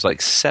spotlights. It was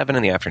like 7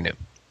 in the afternoon.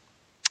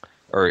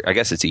 Or I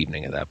guess it's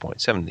evening at that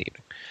point, 7 in the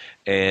evening.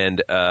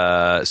 And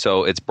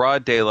so it's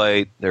broad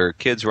daylight. There are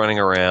kids running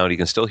around. You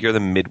can still hear the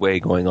midway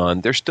going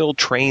on. There's still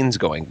trains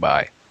going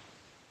by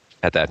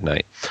at that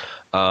night.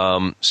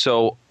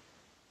 So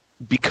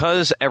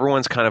because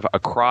everyone's kind of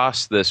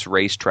across this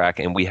racetrack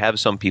and we have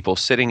some people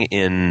sitting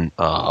in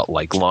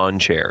like lawn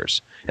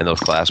chairs and those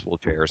collapsible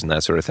chairs and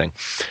that sort of thing,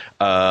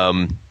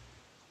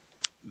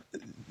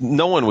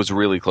 no one was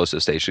really close to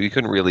the stage, so you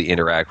couldn't really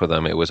interact with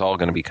them. It was all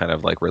going to be kind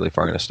of like really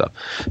far into stuff.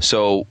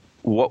 So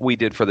what we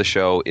did for the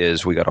show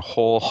is we got a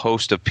whole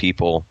host of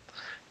people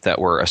that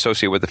were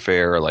associated with the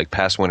fair, like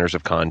past winners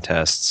of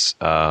contests,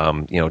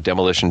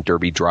 demolition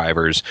derby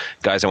drivers,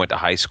 guys I went to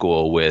high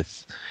school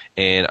with,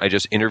 and I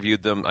just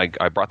interviewed them.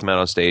 I brought them out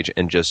on stage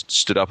and just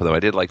stood up with them. I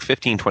did like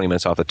 15, 20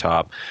 minutes off the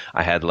top.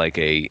 I had like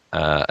a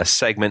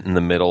segment in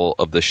the middle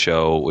of the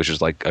show, which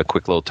was like a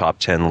quick little top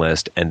 10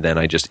 list, and then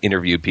I just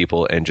interviewed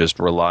people and just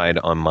relied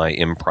on my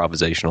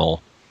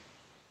improvisational,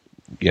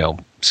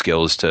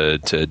 skills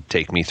to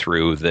take me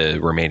through the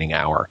remaining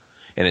hour,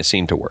 and it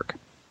seemed to work.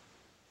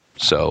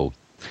 So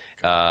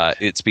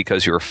it's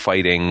because you were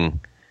fighting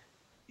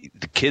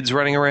the kids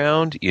running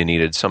around. You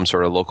needed some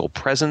sort of local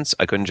presence.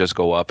 I couldn't just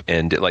go up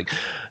and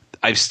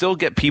I still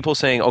get people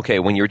saying, okay,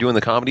 when you're doing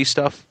the comedy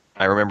stuff,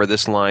 I remember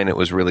this line, it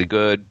was really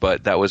good,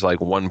 but that was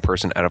like one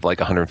person out of like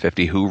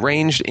 150 who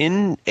ranged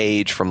in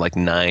age from like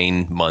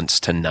 9 months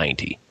to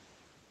 90.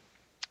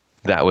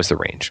 That was the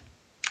range.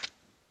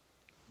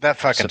 That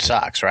fucking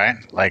sucks, right?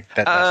 Like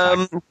that.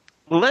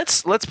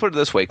 Let's put it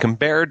this way.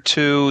 Compared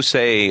to,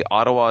 say,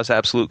 Ottawa's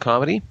Absolute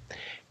Comedy,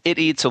 it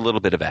eats a little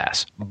bit of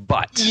ass.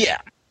 But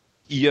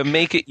you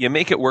make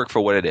it work for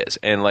what it is.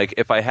 And like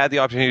if I had the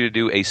opportunity to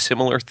do a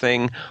similar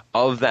thing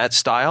of that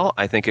style,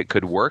 I think it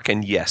could work.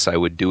 And yes, I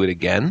would do it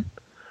again.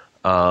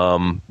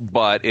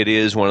 But it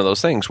is one of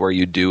those things where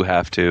you do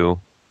have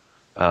to,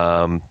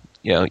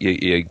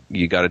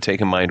 you got to take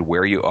in mind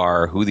where you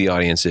are, who the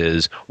audience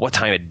is, what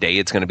time of day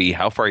it's going to be,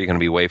 how far you're going to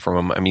be away from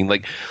them. I mean,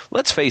 like,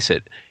 let's face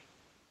it.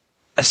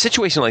 A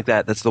situation like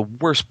that's the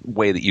worst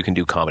way that you can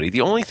do comedy. The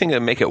only thing that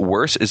would make it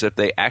worse is if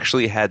they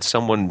actually had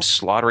someone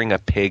slaughtering a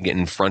pig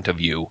in front of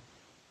you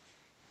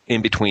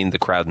in between the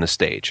crowd and the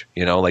stage.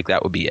 Like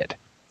that would be it.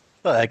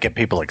 Well, that'd get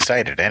people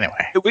excited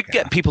anyway. It would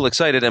get people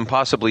excited, and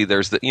possibly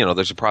there's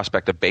a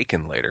prospect of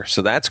bacon later,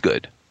 so that's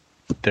good.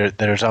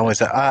 There's always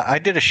I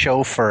did a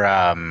show for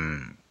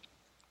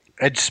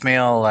Ed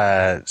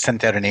Smail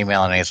sent out an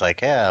email and he's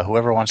like, yeah,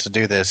 whoever wants to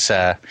do this,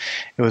 it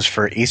was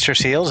for Easter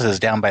Seals. It was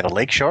down by the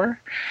lakeshore.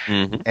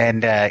 Mm-hmm.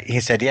 And he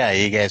said, yeah,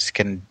 you guys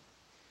can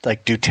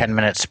like do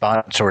 10-minute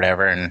spots or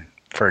whatever and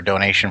for a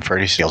donation for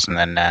Easter Seals. And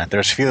then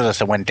there's a few of us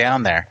that went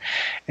down there.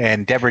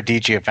 And Deborah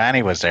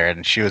DiGiovanni was there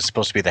and she was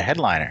supposed to be the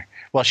headliner.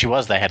 Well, she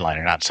was the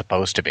headliner, not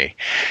supposed to be.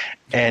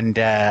 And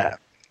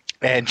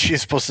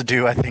she's supposed to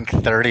do, I think,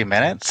 30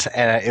 minutes.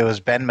 And it was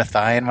Ben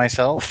Mathai and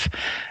myself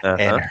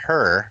and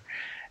her.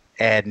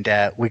 And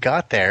we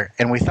got there,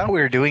 and we thought we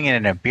were doing it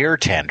in a beer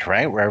tent,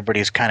 right, where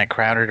everybody's kind of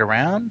crowded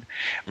around.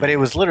 But it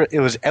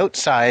was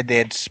outside. They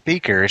had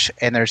speakers,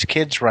 and there's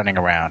kids running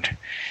around.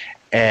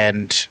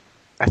 And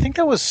I think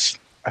that was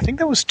I think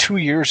that was 2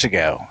 years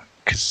ago.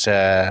 Because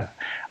I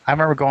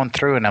remember going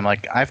through and I'm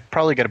like, I've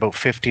probably got about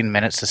 15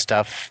 minutes of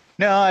stuff.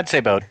 No, I'd say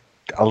about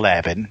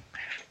 11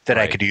 that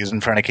I could use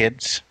in front of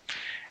kids.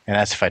 And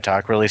that's if I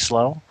talk really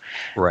slow.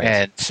 Right.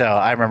 And so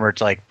I remember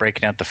it's like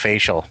breaking out the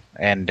facial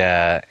and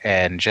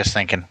just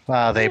thinking,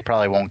 well, they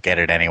probably won't get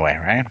it anyway,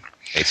 right?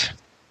 Right.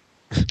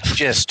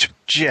 Just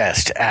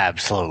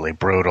absolutely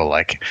brutal.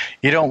 Like,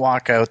 you don't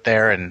walk out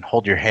there and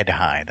hold your head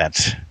high.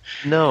 That's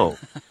No.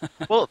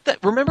 Well,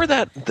 remember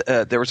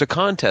that there was a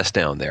contest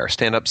down there.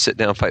 Stand up, sit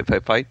down, fight,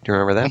 fight, fight. Do you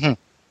remember that?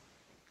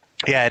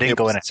 Mm-hmm. Yeah, I didn't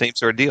go in it. Same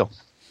sort of deal.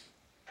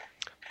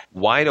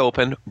 Wide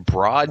open,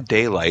 broad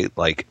daylight,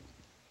 like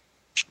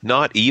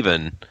not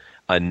even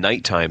a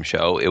nighttime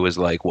show. It was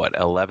like, what,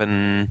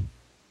 11?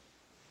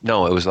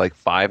 No, it was like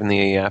 5 in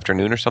the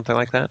afternoon or something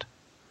like that.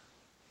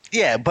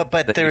 Yeah, but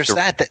there's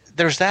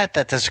there's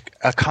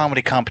a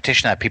comedy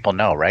competition that people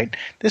know, right?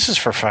 This is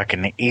for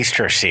fucking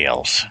Easter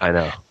seals. I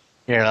know.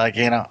 You're like,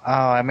 oh,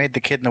 I made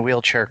the kid in the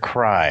wheelchair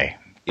cry.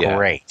 Yeah.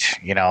 Great.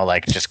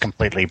 Like just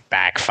completely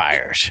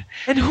backfires.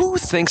 And who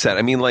thinks that?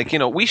 I mean, like,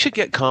 we should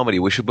get comedy.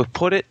 We should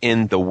put it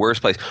in the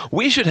worst place.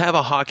 We should have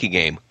a hockey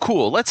game.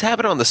 Cool. Let's have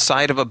it on the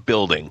side of a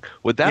building.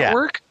 Would that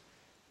work?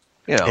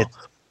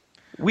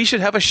 We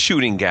should have a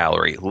shooting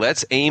gallery.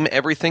 Let's aim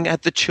everything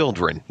at the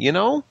children,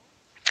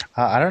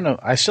 I don't know.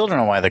 I still don't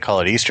know why they call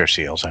it Easter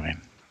seals. I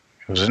mean,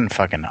 it was in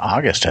fucking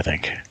August, I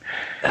think.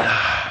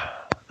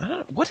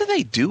 What do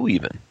they do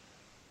even?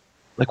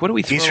 Like, what do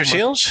we throw Easter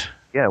seals?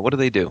 Yeah, what do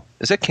they do?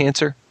 Is that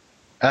cancer?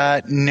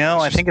 No,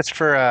 I think it's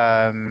for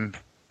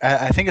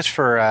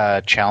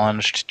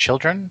challenged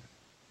children.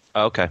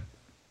 Oh, okay.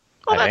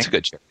 Well, that's a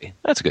good charity.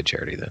 That's a good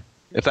charity then,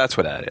 if that's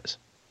what that is.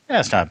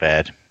 Yeah, it's not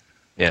bad.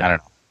 Yeah, I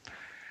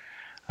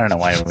don't know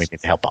why we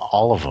need to help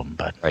all of them,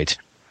 but right.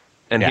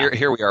 And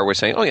here we are. We're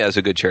saying, oh yeah, it's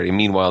a good charity.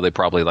 Meanwhile, they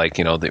probably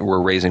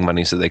we're raising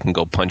money so they can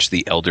go punch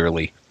the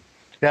elderly.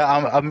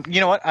 Yeah, you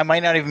know what? I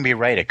might not even be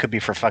right. It could be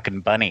for fucking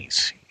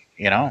bunnies.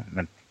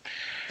 We're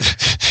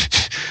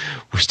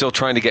still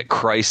trying to get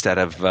Christ out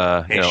of.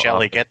 Hey,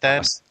 Shelley, get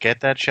that?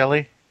 Get that,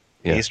 Shelley?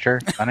 Yeah. Easter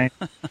bunny.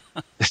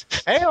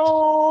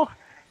 Hey-oh!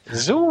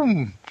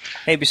 Zoom.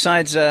 Hey,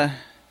 besides the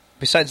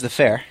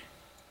fair,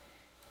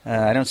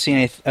 I don't see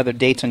any other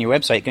dates on your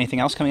website. Anything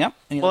else coming up?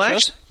 Any other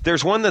shows? Actually,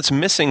 there's one that's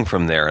missing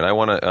from there, and I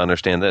want to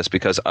understand this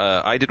because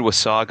I did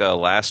Wasaga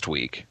last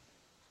week,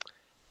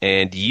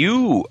 and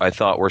you, I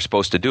thought, were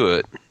supposed to do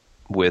it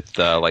with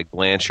like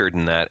Blanchard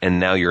and that, and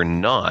now you're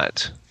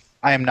not.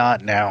 I am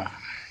not now.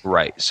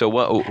 Right. So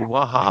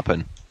what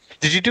happened?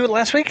 Did you do it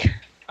last week?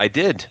 I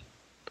did.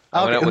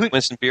 I went out with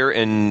Winston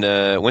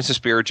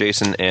Spear,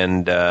 Jason,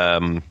 and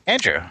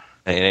Andrew.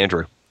 And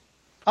Andrew.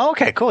 Oh,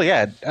 okay, cool.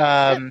 Yeah.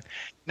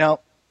 No.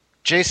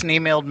 Jason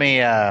emailed me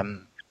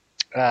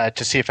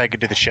to see if I could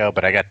do the show,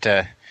 but I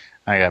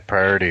got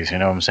priorities. You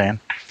know what I'm saying?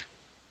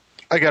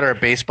 I got our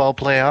baseball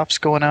playoffs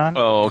going on.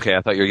 Oh, okay.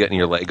 I thought you were getting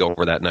your leg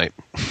over that night.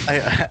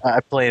 I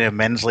played a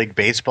men's league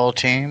baseball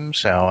team,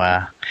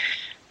 so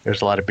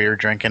there's a lot of beer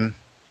drinking.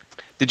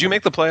 Did you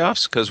make the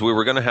playoffs? Because we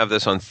were going to have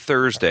this on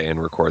Thursday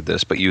and record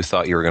this, but you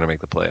thought you were going to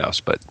make the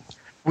playoffs. But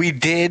we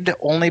did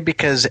only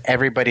because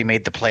everybody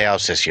made the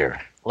playoffs this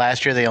year.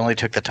 Last year they only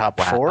took the top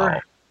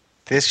 4.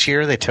 This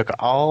year they took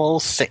all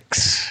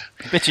 6.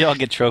 I bet you all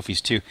get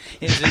trophies too.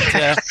 Is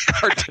it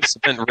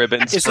participant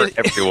ribbons for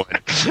everyone?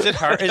 Is it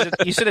hard?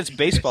 You said it's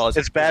baseball.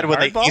 It's bad when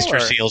the Easter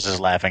Seals is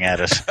laughing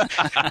at us.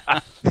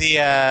 Is he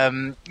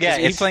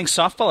playing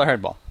softball or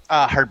hardball?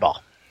 Hardball.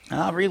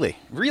 Oh, really?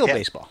 Real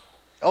baseball.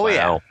 Oh,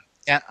 wow.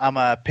 Yeah. I'm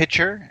a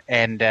pitcher,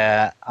 and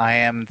I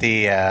am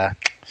the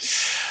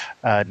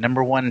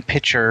number 1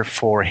 pitcher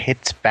for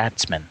hits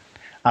batsman.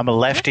 I'm a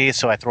lefty,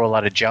 so I throw a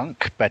lot of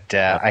junk, but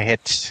I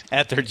hit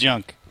at their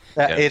junk.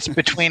 It's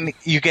between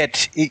you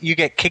get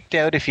kicked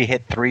out if you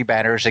hit 3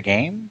 batters a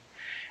game.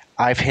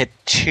 I've hit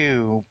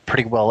 2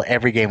 pretty well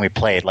every game we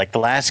played. Like the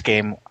last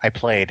game I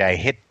played, I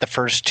hit the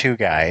first 2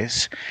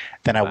 guys,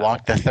 then I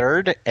walked the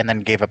third, and then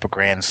gave up a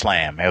grand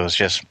slam. It was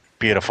just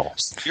beautiful.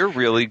 You're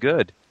really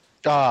good.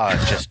 Oh,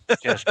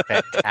 just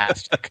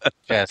fantastic.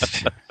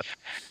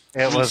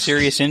 It was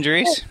serious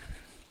injuries.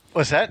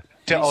 What's that?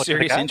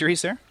 Serious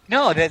injuries there?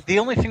 No, the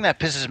only thing that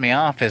pisses me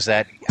off is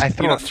that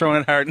you're not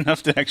throwing it hard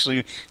enough to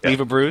actually leave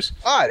a bruise.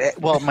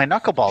 Well, my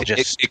knuckleball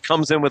just it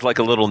comes in with like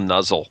a little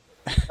nuzzle.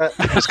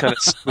 Just kind of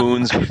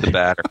spoons with the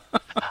batter.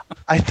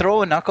 I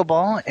throw a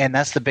knuckleball, and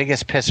that's the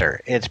biggest pisser.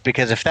 It's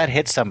because if that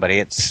hits somebody,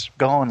 it's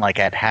going like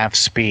at half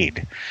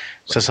speed.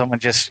 So someone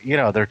just,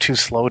 they're too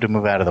slow to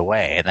move out of the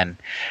way. And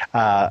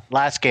then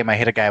last game, I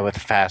hit a guy with a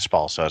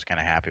fastball, so I was kind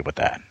of happy with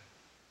that.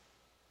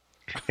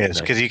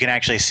 It's because you can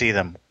actually see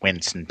them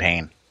wince in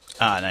pain.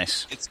 Ah,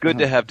 nice. It's good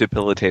to have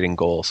debilitating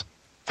goals.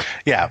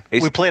 Yeah,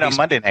 we played on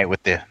Monday night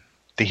with the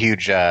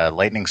huge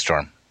lightning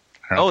storm.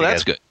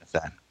 That's good.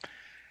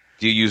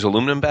 Do you use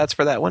aluminum bats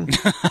for that one?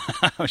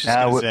 I was just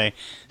going to say.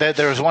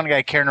 There was one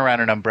guy carrying around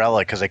an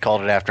umbrella because they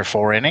called it after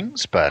 4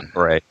 innings, but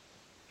right.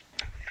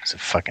 He's a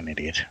fucking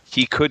idiot.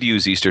 He could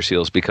use Easter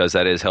seals because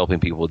that is helping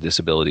people with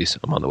disabilities.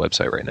 I'm on the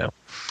website right now.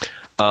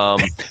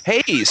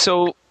 Hey,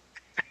 so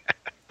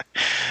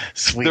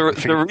Sweet. The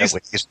Figured out reason-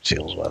 what East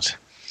Seals was.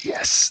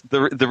 Yes.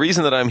 The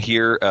reason that I'm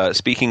here,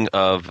 speaking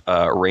of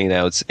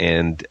rainouts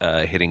and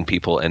hitting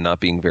people and not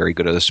being very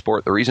good at the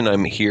sport, the reason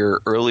I'm here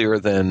earlier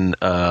than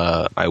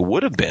I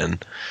would have been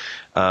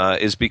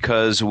is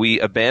because we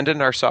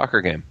abandoned our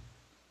soccer game.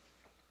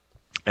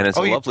 And it's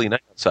a lovely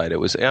night outside. I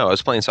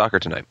was playing soccer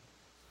tonight.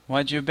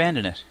 Why'd you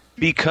abandon it?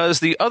 Because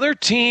the other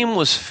team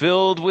was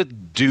filled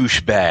with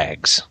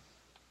douchebags.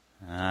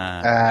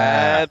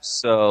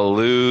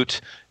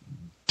 Absolute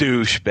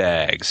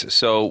douchebags.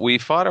 So we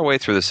fought our way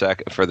through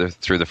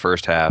the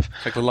first half.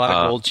 Like a lot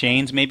of gold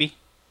chains, maybe?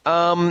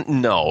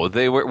 No,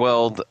 they were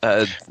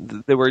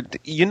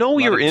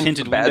you're in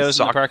tinted for bad windows in the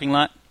soccer. parking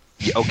lot.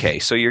 Yeah, okay,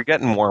 so you're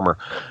getting warmer.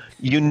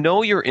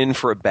 You're in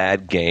for a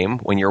bad game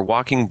when you're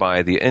walking by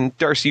and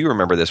Darcy, you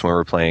remember this when we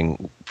were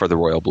playing for the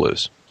Royal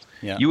Blues.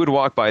 Yeah. You would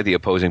walk by the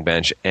opposing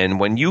bench, and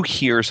when you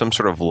hear some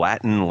sort of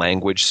Latin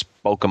language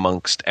spoke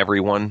amongst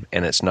everyone,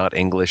 and it's not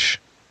English,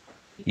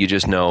 you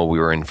just know we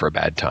were in for a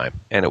bad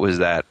time. And it was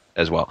that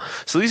as well.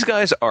 So these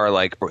guys are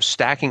like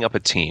stacking up a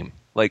team,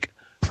 like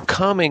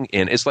coming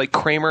in. It's like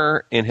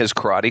Kramer in his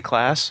karate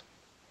class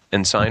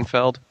in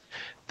Seinfeld.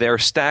 They're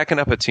stacking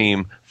up a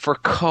team for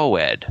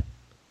co-ed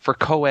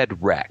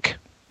rec.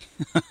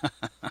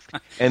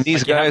 And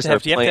these guys you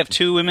have to have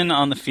two women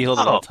on the field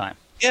at all time.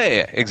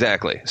 Yeah,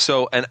 exactly.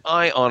 So, and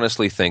I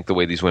honestly think the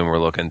way these women were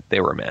looking,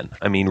 they were men.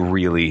 I mean,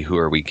 really, who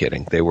are we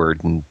kidding? They were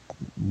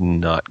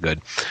not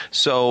good.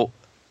 So,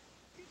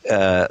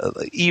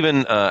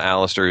 even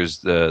Alistair, who's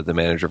the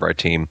manager of our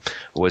team,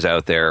 was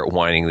out there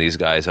winding these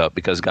guys up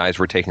because guys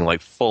were taking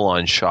like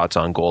full-on shots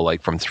on goal,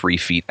 like from 3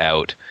 feet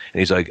out. And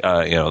he's like,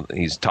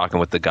 he's talking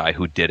with the guy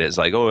who did it. It's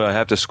like, oh, I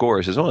have to score.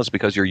 He says, oh, it's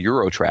because you're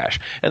Euro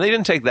trash. And they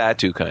didn't take that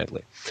too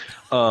kindly.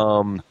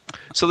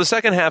 So the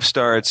second half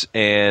starts,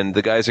 and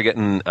the guys are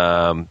getting,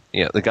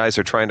 the guys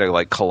are trying to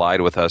like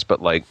collide with us,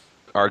 but like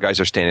our guys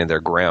are standing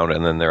their ground,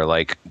 and then they're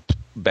like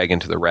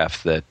begging to the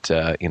ref that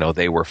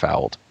they were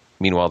fouled.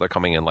 Meanwhile, they're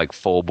coming in like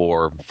full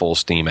bore, full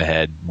steam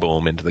ahead,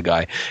 boom, into the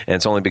guy, and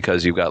it's only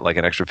because you've got like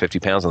an extra 50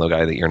 pounds on the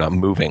guy that you're not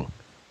moving.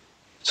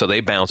 So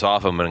they bounce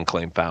off him and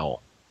claim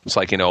foul. It's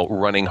like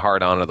running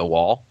hard onto the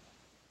wall.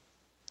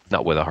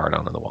 Not with a hard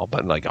on the wall,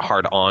 but like a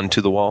hard on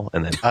to the wall.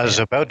 And then I was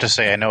about to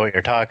say I know what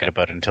you're talking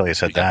about until you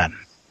said that.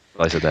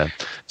 I said that.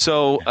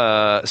 So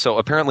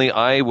apparently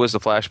I was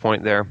the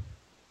flashpoint there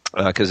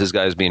because this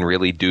guy was being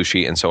really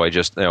douchey, and so I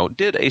just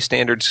did a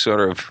standard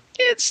sort of,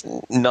 it's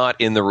not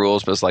in the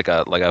rules, but it's like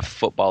a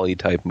football-y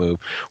type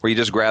move where you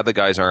just grab the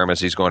guy's arm as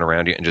he's going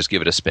around you and just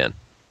give it a spin.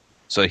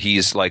 So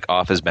he's like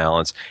off his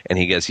balance, and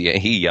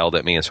he yelled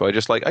at me, and so I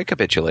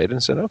capitulated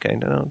and said, "Okay,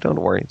 no, don't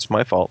worry, it's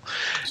my fault."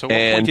 So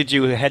what point did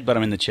you headbutt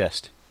him in the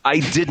chest? I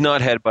did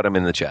not headbutt him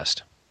in the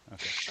chest.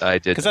 Okay. I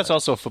did because that's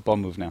also a football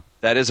move now.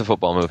 That is a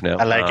football move now.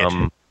 I like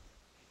it.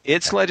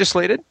 It's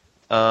legislated.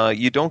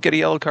 You don't get a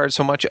yellow card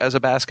so much as a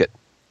basket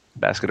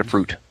of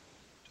fruit.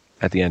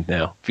 At the end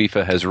now,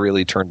 FIFA has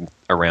really turned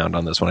around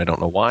on this one. I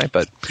don't know why,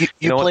 but you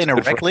play in a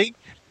rec league?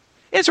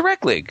 It's a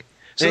rec league.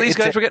 So these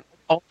guys were getting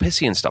all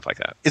pissy and stuff like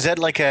that. Is that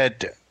like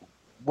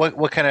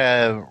what kind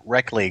of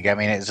rec league? I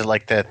mean, is it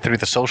like through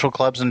the social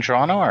clubs in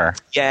Toronto, or?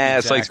 Yeah,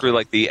 it's like through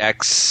like the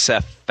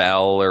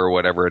XFL or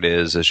whatever it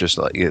is. It's just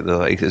like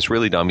it's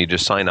really dumb. You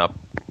just sign up.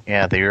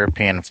 Yeah, the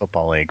European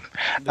Football League.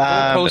 The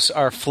goalposts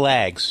are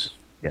flags.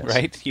 Yes.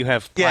 Right? You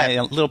have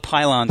little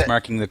pylons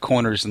marking the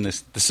corners and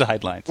the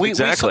sidelines.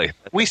 Exactly.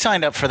 We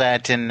signed up for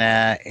that in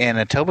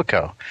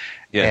Etobicoke.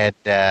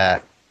 Yeah.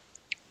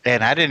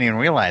 And I didn't even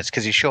realize,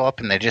 because you show up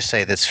and they just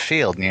say this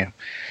field, and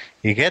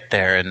you get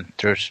there and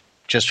there's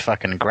just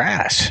fucking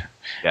grass.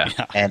 Yeah.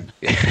 And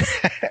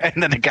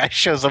and then the guy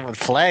shows up with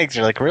flags.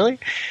 You're like, really?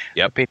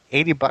 Yep. I paid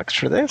 $80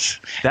 for this?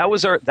 That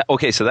was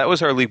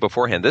our league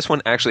beforehand. This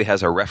one actually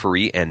has a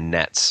referee and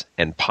nets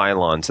and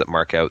pylons that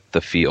mark out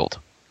the field.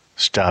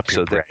 Stop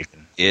your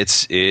bragging.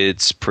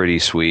 It's pretty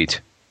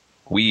sweet.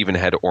 We even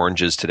had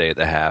oranges today at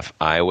the half.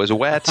 I was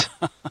wet.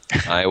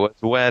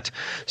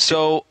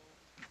 So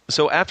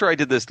after I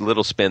did this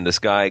little spin, this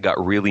guy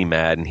got really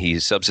mad, and he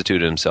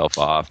substituted himself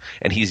off,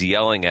 and he's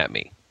yelling at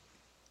me.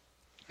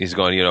 He's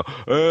going,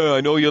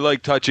 I know you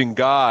like touching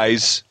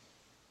guys.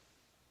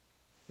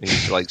 And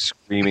he's like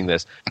screaming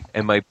this,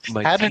 and my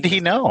how did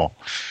he know?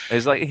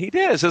 He's like, he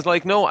did. It's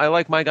like, no, I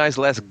like my guys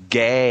less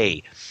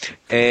gay,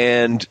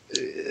 and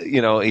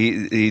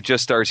he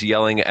just starts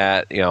yelling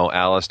at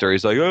Alistair.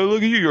 He's like, oh,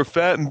 look at you, you're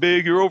fat and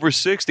big, you're over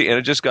 60, and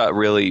it just got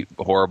really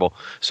horrible.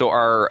 So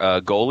our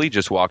goalie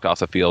just walked off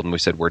the field, and we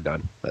said, we're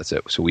done. That's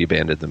it. So we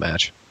abandoned the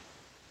match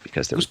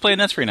because who's playing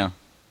nets for you now?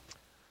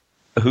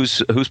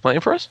 Who's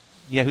playing for us?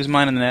 Yeah, who's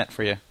minding the net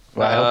for you?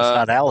 Well, I hope it's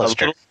not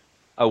Alistair.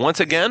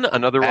 Once again,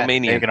 another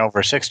Romanian. Taking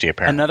over 60,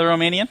 apparently. Another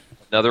Romanian?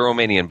 Another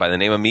Romanian by the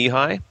name of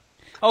Mihai.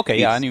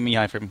 Okay, I knew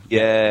Mihai from...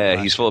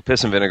 Yeah, he's full of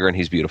piss and vinegar, and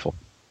he's beautiful.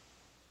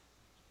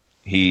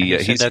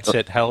 That's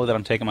it. Hell that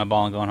I'm taking my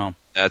ball and going home.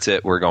 That's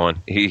it. We're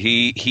going.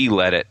 He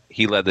led it.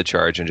 He led the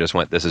charge and just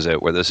went, this is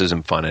it. This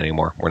isn't fun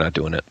anymore. We're not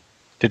doing it.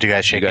 Did you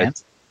guys shake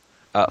hands?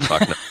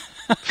 Fuck no.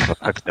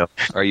 Fuck no.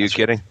 Are you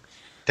kidding?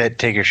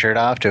 Take your shirt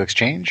off to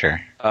exchange,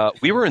 or?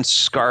 We were in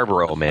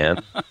Scarborough,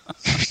 man.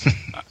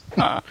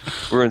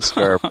 We're in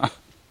Scarborough.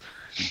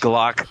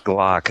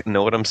 Glock.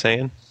 Know what I'm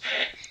saying?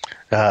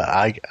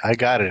 I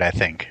got it, I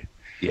think.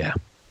 Yeah.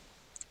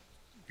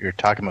 You're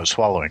talking about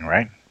swallowing,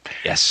 right?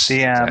 Yes.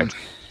 The,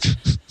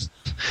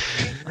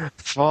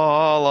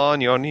 Fall on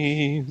your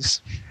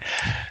knees.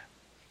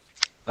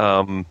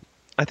 I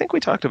think we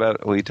talked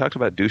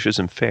about douches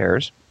and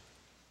fairs.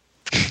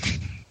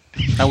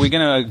 Are we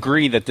going to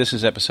agree that this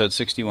is episode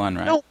 61,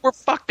 right? No, we're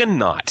fucking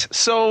not.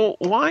 So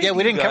why? Yeah,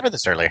 we didn't cover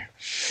this earlier.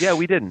 Yeah,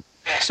 we didn't.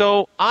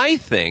 So I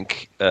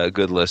think,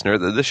 good listener,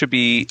 that this should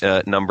be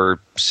number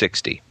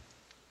 60.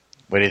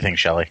 What do you think,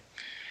 Shelley?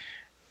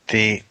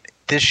 This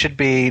should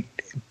be...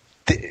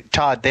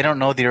 Todd, they don't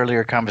know the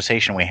earlier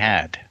conversation we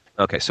had.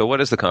 Okay, so what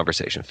is the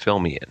conversation? Fill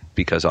me in,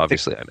 because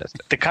obviously I missed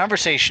it. The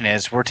conversation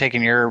is we're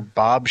taking your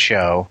Bob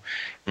show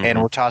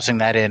and we're tossing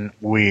that in.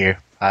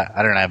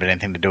 I don't have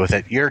anything to do with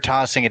it. You're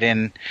tossing it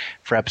in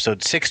for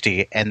episode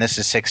 60, and this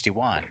is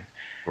 61.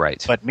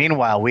 Right. But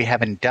meanwhile, we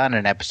haven't done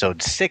an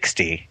episode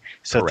 60,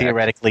 so Correct.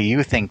 Theoretically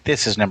you think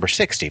this is number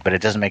 60, but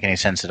it doesn't make any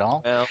sense at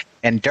all. Well,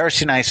 And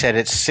Darcy and I said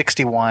it's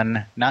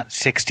 61, not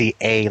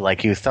 60A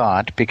like you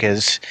thought,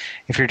 because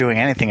if you're doing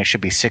anything, it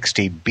should be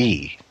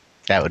 60B.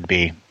 That would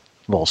be a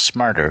little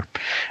smarter.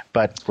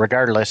 But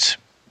regardless,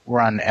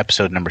 we're on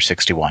episode number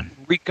 61.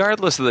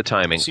 regardless of the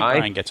timing, See,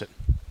 Brian gets it.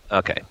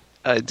 Okay.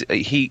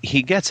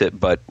 He gets it,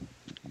 but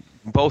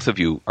both of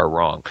you are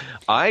wrong.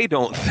 I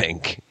don't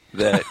think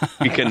that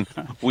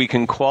we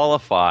can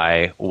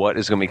qualify what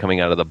is going to be coming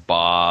out of the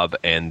Bob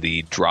and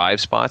the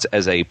Drive spots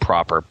as a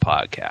proper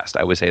podcast.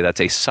 I would say that's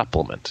a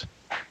supplement,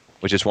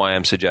 which is why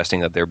I'm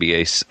suggesting that there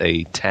be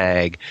a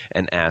tag,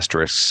 an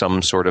asterisk,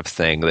 some sort of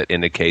thing that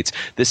indicates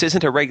this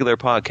isn't a regular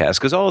podcast,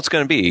 because all it's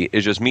going to be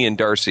is just me and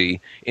Darcy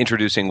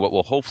introducing what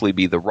will hopefully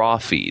be the raw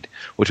feed,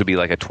 which will be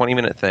like a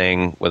 20-minute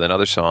thing with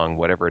another song,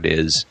 whatever it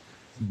is,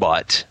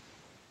 but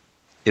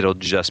it'll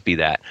just be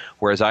that.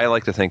 Whereas I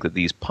like to think that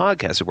these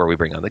podcasts are where we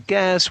bring on the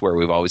guests, where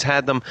we've always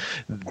had them,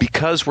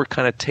 because we're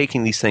kind of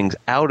taking these things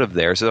out of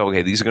there. So,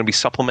 okay, these are going to be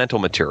supplemental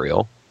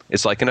material.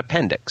 It's like an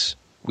appendix.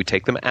 We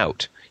take them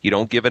out. You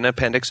don't give an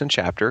appendix and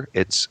chapter.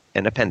 It's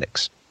an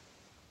appendix.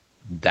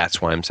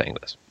 That's why I'm saying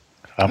this.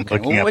 I'm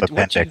looking up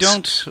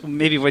appendix.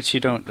 What you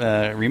don't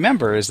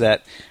remember is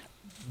that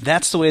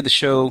that's the way the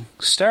show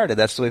started.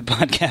 That's the way the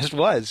podcast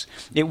was.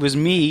 It was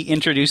me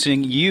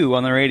introducing you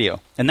on the radio,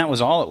 and that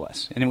was all it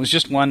was. And it was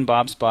just one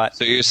Bob spot.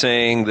 So you're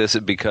saying this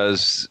is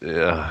because...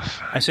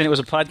 I said it was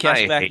a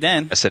podcast back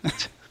then. I said...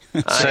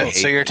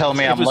 So you're telling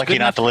me I'm lucky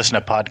not to listen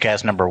to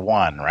podcast number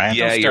 1, right?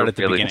 Yeah, Don't start you're at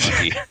the really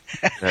beginning.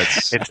 lucky.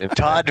 That's It's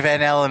Todd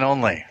Van Allen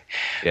only.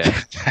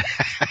 Yeah.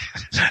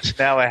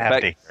 Now I have But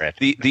to hear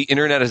it. the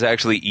internet has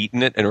actually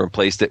eaten it and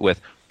replaced it with...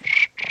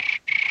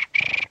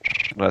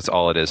 That's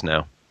all it is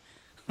now.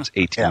 It's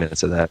 18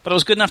 minutes of that. But it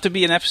was good enough to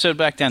be an episode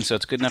back then, so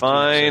it's good enough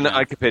Fine, to be an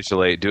I episode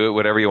capitulate. Do it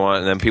whatever you want,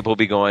 and then people will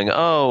be going,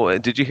 oh,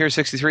 did you hear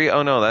 63?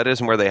 Oh, no, that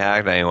isn't where they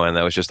hacked anyone.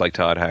 That was just like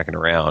Todd hacking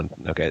around.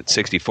 Okay,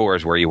 64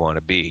 is where you want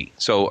to be.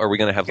 So are we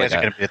going to have You guys like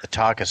are going to be at the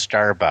talk of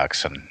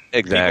Starbucks. And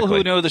Exactly. People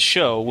who know the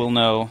show will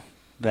know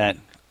that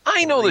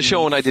I know the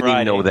show, and I didn't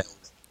even know that.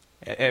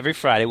 every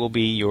Friday will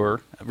be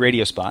your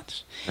radio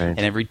spots, Right. and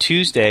every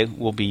Tuesday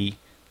will be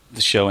the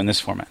show in this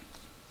format.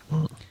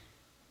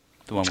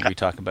 The one where we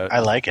talk about. I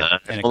like it.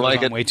 And it I goes like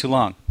on it. way too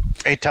long.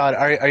 Hey, Todd,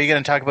 are you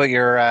going to talk about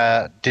your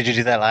did you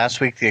do that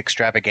last week, the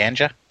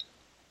extravaganza?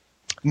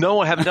 No,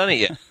 I haven't done it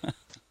yet.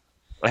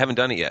 I haven't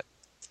done it yet.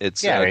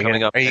 It's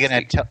coming up. Are you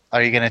next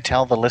going week. to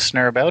tell the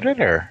listener about it,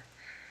 or?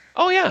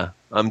 Oh, yeah.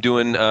 I'm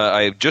doing...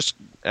 I just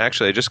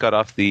got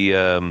off the...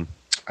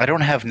 I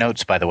don't have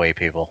notes, by the way,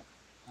 people.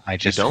 I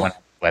just don't? went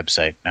on the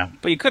website. No.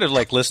 But you could have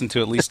listened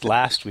to at least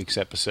last week's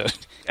episode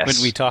Yes.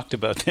 when we talked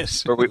about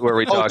this. where we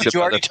Oh, talked did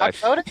you about already the talk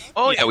fact- about it?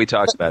 Oh, yeah, we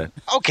talked about it.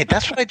 Okay,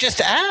 that's what I just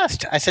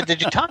asked. I said,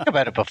 did you talk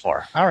about it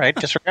before? All right,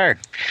 disregard.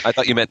 I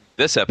thought you meant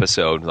this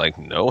episode. Like,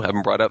 no,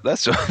 haven't brought up that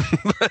stuff.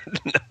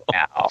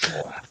 Now.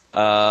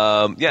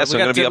 Yeah, so I'm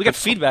going to be up we got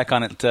feedback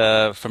on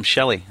it from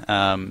Shelley.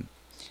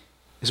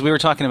 As we were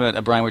talking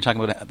about, Brian, we were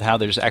talking about how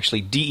there's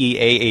actually DEA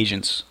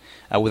agents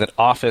with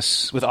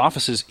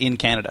offices in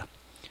Canada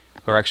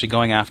who are actually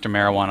going after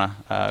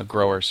marijuana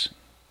growers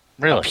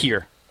Really? up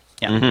here.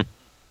 Yeah. Mhm.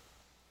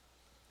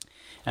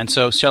 And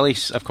so Shelley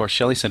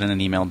sent in an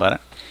email about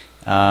it.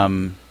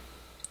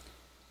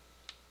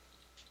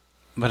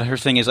 But her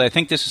thing is, I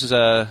think this is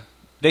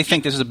they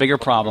think this is a bigger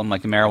problem,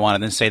 like the marijuana,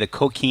 than say the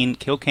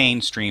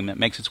cocaine stream that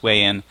makes its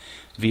way in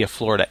via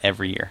Florida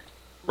every year.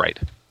 Right.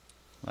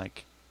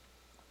 Like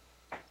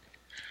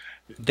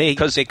they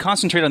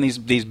concentrate on these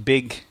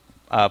big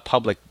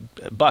public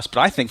busts, but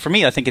I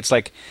think it's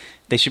like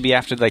they should be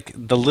after like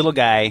the little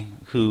guy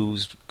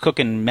who's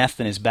cooking meth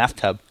in his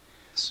bathtub,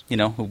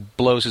 who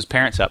blows his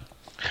parents up.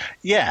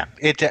 Yeah,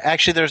 it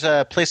actually there's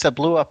a place that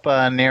blew up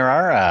near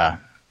our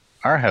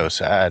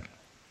house,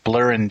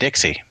 Blur and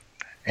Dixie.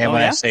 And Oh,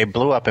 when yeah? I say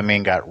blew up, I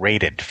mean got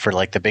raided for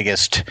like the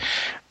biggest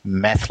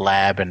meth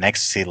lab and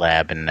ecstasy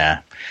lab in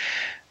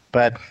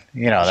But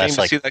Shame that's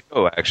to like see that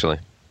go. Actually,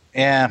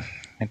 yeah.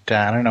 I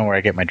don't know where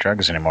I get my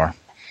drugs anymore.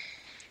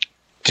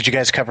 Did you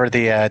guys cover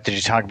the? Did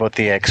you talk about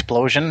the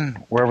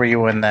explosion? Where were you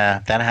when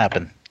that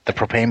happened? The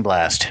propane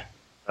blast.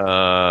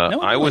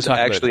 I was talk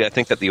about actually, it. I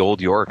think, at the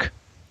Old York,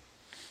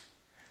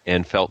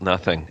 and felt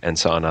nothing and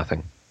saw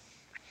nothing.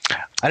 I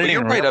But didn't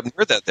you're even right up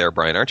near that, there,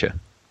 Brian, aren't you?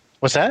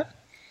 What's that?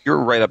 You're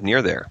right up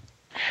near there.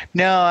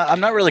 No, I'm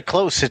not really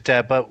close.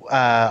 But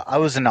I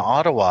was in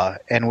Ottawa,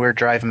 and we were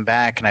driving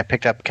back, and I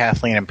picked up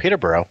Kathleen in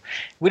Peterborough.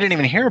 We didn't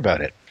even hear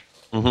about it.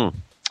 Mm-hmm.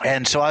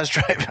 And so I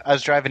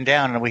was driving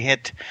down, and we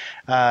hit,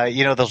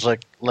 those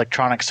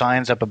electronic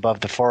signs up above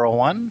the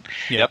 401.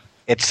 Yep.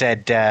 It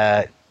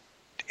said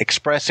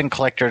Express and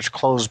Collectors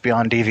closed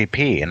beyond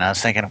DVP, and I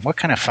was thinking, what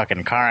kind of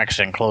fucking car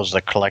accident closed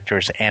the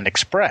Collectors and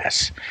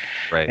Express?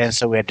 Right. And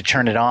so we had to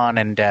turn it on,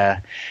 and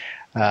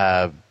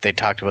they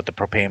talked about the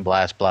propane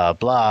blast, blah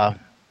blah.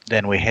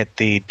 Then we hit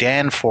the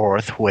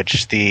Danforth,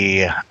 which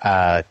the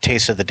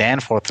Taste of the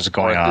Danforth was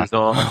going on.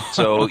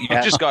 So you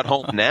just got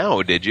home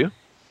now, did you?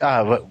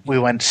 We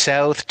went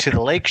south to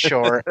the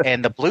lakeshore,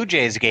 and the Blue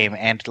Jays game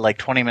ended like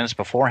 20 minutes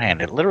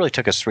beforehand. It literally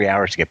took us 3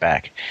 hours to get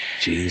back.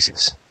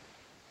 Jesus.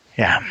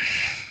 Yeah.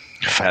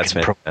 That's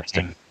Fucking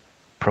fantastic.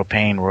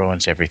 propane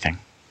ruins everything.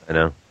 I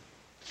know.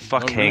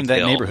 Fuck Well, Hank ruined that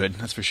Hill. neighborhood,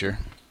 that's for sure.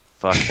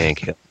 Fuck Hank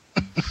Hill.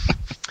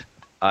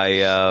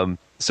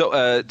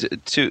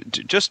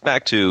 Just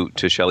back to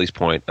Shelley's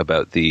point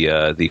about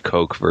the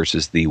Coke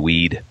versus the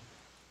weed,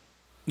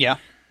 Yeah.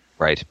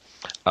 right?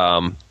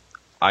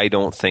 I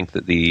don't think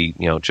that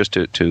just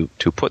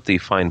to put the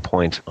fine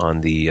point on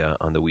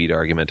the weed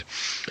argument,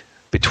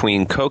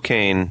 between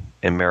cocaine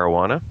and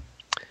marijuana,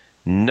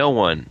 no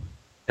one,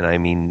 and I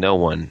mean no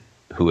one,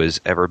 who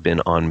has ever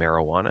been on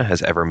marijuana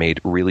has ever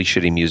made really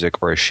shitty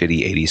music or a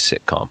shitty 80s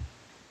sitcom.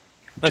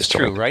 That's Just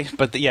true, like- right?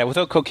 But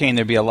without cocaine,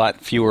 there'd be a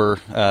lot fewer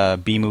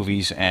B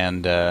movies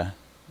and bad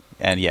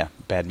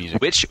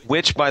music.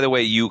 Which, by the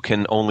way, you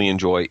can only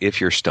enjoy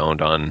if you're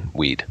stoned on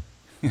weed.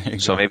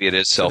 So maybe it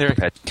is So they're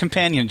self-perpetuating.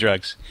 companion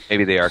drugs.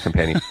 Maybe they are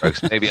companion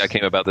drugs. Maybe I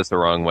came about this the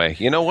wrong way.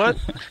 You know what?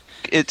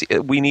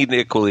 We need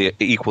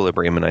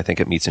equilibrium, and I think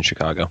it meets in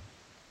Chicago.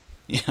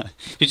 Yeah.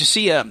 Did you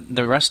see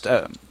the rest,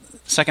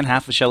 second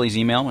half of Shelley's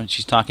email when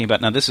she's talking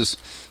about? Now this is,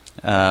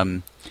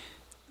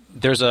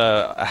 there's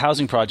a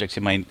housing project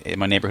in my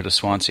neighborhood of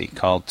Swansea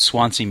called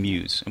Swansea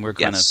Muse, and we're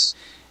kind Yes.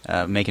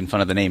 of making fun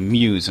of the name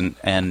Muse,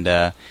 and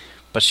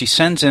but she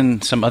sends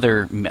in some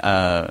other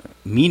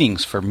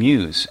meanings for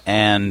Muse,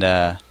 and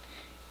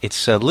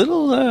it's a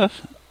little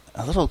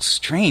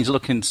strange, a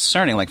little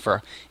concerning. Like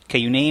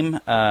you name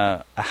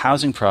a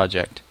housing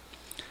project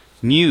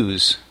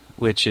Muse,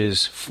 which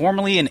is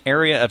formerly an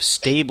area of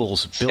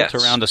stables built Yes.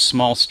 around a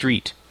small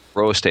street.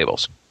 Row of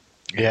stables.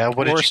 Yeah,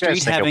 what did Or you a guys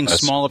street think having of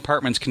this? small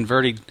apartments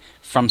converted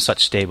from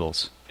such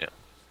stables.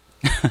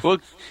 Well,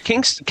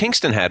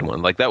 Kingston had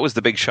one. Like, that was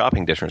the big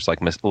shopping district, like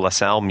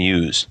LaSalle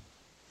Muse.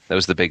 That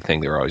was the big thing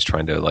they were always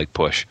trying to, like,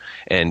 push.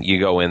 And you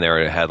go in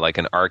there, it had, like,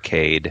 an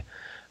arcade,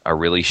 a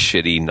really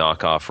shitty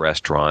knockoff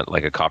restaurant,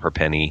 like a Copper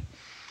Penny,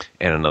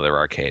 and another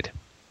arcade.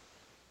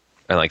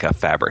 And, like, a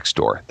fabric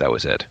store. That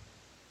was it.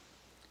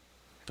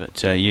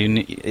 But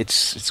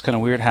it's kind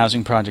of weird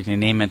housing project. They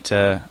name it,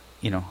 a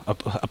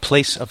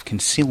place of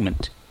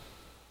concealment.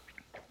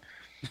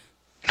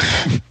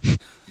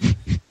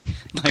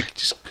 Like,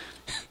 just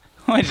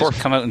why just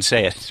come out and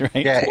say it,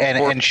 right? Yeah,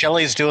 and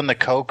Shelley's doing the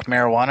Coke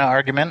marijuana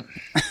argument.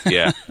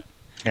 Yeah.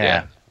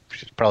 Yeah.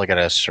 She's probably got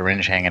a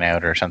syringe hanging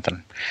out or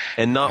something.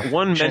 And not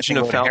one Should mention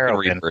go of to Falcon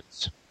heroin.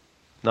 Reapers.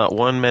 Not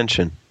one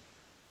mention.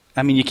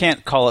 I mean, you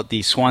can't call it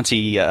the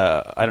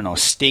Swansea,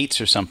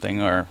 Estates or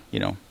something, or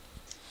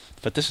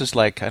But this is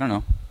like, I don't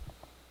know.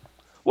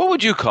 What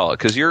would you call it?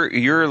 Because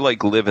you're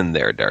like living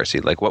there, Darcy.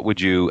 Like, what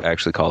would you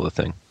actually call the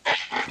thing?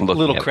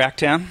 Little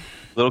Cracktown?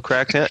 Little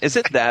Cracktown? Is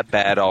it that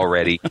bad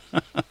already?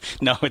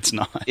 No, it's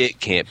not. It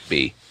can't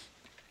be.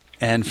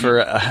 And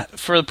for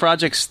the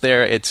projects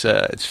there, it's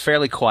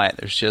fairly quiet.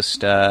 There's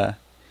just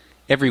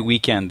every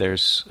weekend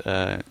there's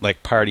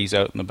like parties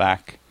out in the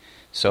back.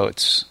 So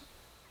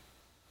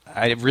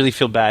I really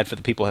feel bad for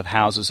the people who have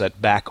houses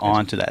that back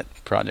onto that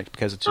project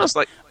because it's just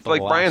It's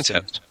like Brian's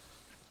house.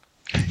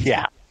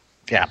 Yeah.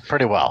 Yeah,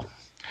 pretty well.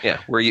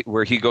 Yeah,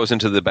 where he goes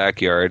into the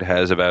backyard,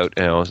 has about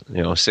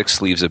 6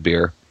 sleeves of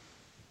beer,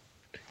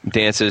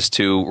 dances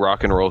to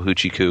rock and roll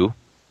hoochie coo,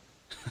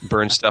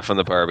 burns stuff on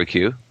the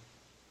barbecue,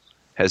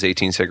 has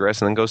 18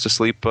 cigarettes, and then goes to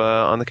sleep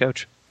on the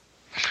couch.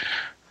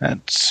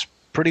 That's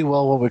pretty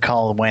well what we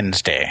call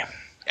Wednesday.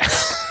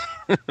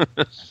 That's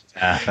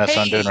what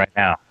I'm doing right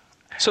now.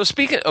 So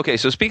speaking of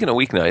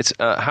weeknights,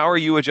 how are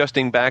you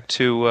adjusting back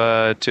to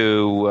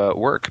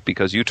work?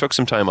 Because you took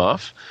some time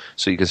off,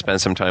 so you can spend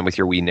some time with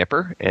your wee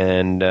nipper,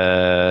 and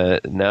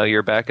now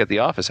you're back at the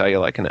office. How are you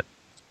liking it?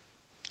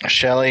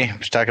 Shelley, I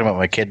was talking about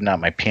my kid,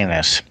 not my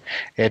penis.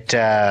 It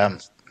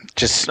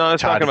just No, I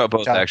was talking about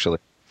both, actually.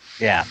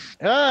 Yeah,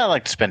 I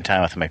like to spend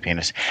time with my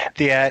penis.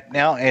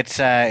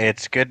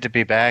 It's good to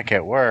be back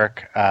at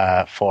work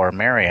for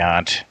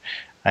Marriott.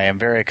 I am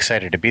very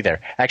excited to be there.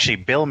 Actually,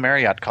 Bill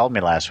Marriott called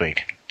me last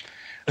week.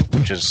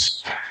 which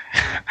is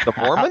The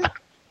Mormon?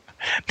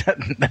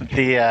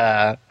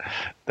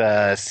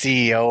 the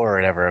CEO or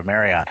whatever of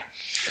Marriott.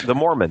 The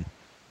Mormon.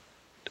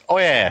 Oh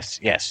yes.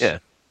 Yeah,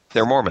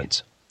 they're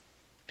Mormons.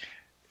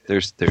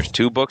 There's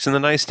two books in the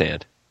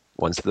nightstand.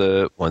 One's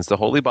the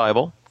Holy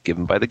Bible,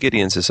 given by the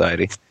Gideon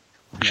Society.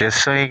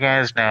 Just so you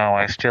guys know,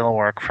 I still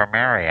work for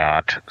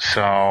Marriott,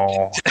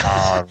 so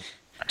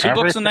 2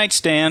 books a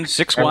nightstand,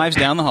 6 wives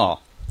down the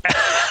hall.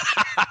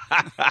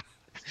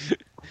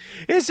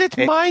 Is it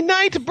my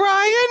night,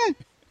 Brian?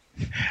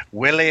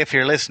 Willie, if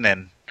you're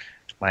listening,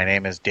 my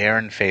name is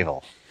Darren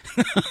Favel.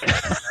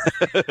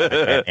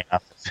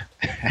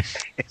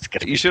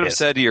 You should have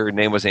said your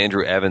name was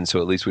Andrew Evans,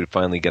 so at least we'd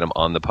finally get him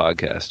on the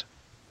podcast.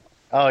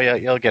 Oh, yeah,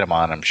 you'll get him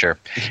on, I'm sure.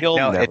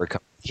 He'll never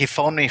come. He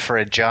phoned me for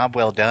a job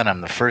well done.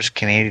 I'm the first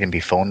Canadian to be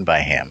phoned by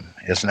him.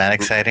 Isn't that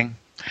exciting?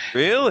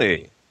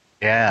 Really?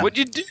 Yeah. What'd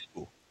you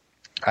do?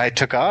 I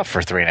took off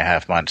for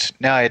 3.5 months.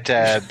 No,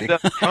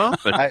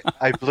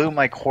 I blew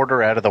my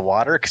quarter out of the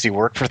water because he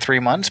worked for 3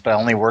 months, but I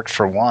only worked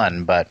for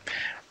 1. But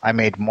I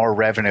made more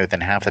revenue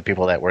than half the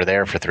people that were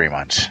there for 3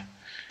 months.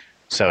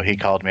 So he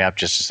called me up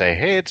just to say,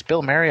 "Hey, it's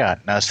Bill Marriott."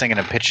 And I was thinking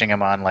of pitching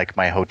him on like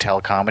my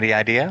hotel comedy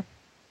idea.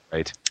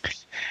 Right.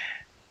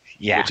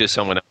 Yeah. Which is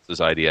someone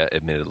else's idea,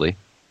 admittedly.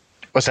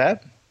 What's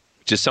that?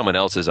 Which is someone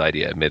else's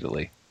idea,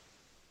 admittedly.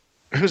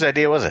 Whose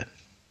idea was it?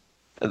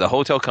 The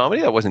hotel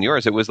comedy? That wasn't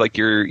yours. It was like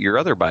your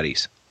other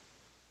buddies.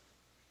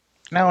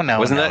 No.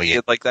 Wasn't no,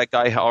 that like that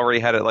guy already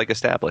had it like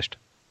established?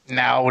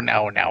 No.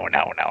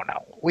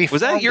 Was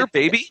that your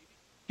baby?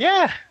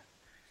 Yeah.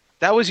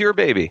 That was your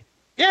baby.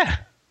 Yeah.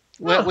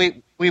 Huh.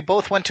 We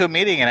both went to a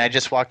meeting, and I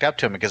just walked up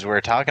to him because we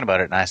were talking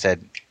about it, and I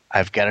said,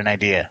 "I've got an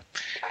idea,"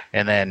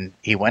 and then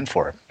he went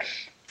for it.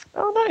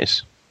 Oh,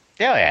 nice.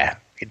 Yeah,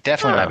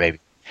 definitely my baby.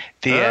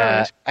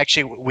 Nice.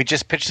 Actually, we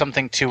just pitched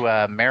something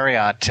to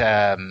Marriott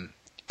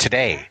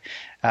today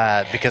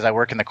because I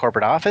work in the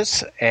corporate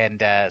office, and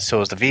so it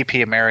was the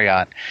VP of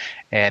Marriott,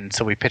 and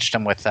so we pitched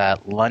him with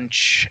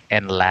lunch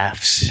and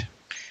laughs,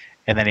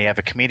 and then you have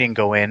a comedian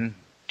go in,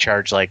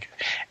 charge like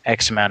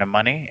X amount of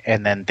money,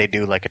 and then they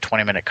do like a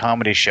 20-minute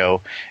comedy show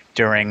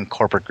during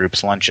corporate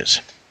groups'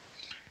 lunches.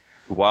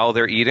 While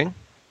they're eating?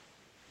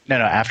 No,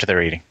 after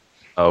they're eating.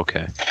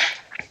 Okay.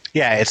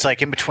 Yeah, it's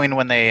like in between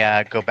when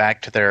they go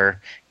back to their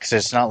 – because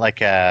it's not like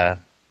they're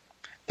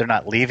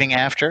not leaving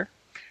after.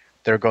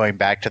 They're going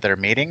back to their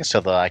meetings, so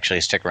they'll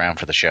actually stick around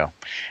for the show.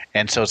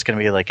 And so it's going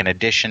to be like an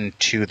addition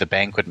to the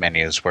banquet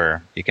menus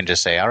where you can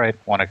just say, "All right,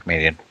 want a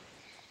comedian."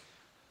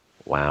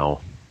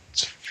 Wow.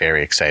 It's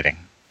very exciting.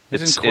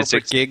 Isn't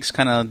corporate gigs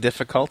kind of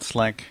difficult?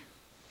 Like,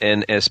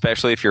 and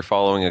especially if you're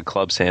following a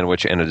club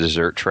sandwich and a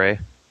dessert tray.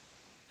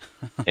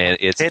 And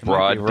it's It might be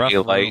broad rough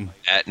daylight room.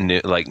 at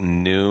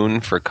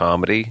noon for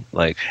comedy.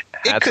 Like,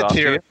 hats off to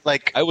you.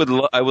 Like I would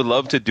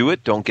love to do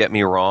it. Don't get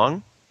me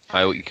wrong,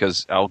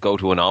 because I'll go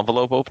to an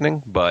envelope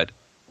opening. But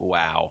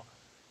wow,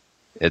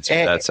 that's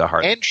a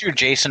hard. Andrew,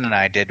 Jason, and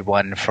I did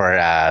one for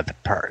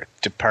the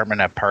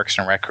Department of Parks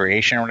and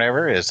Recreation or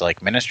whatever is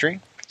like ministry,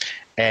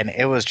 and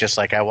it was just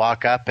like I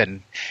walk up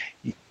and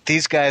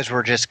these guys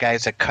were just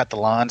guys that cut the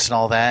lawns and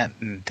all that,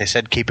 and they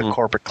said keep it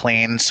corporate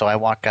clean. So I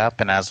walk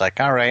up and I was like,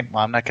 "All right,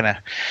 well, I'm not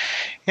gonna,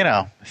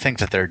 think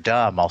that they're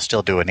dumb. I'll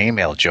still do an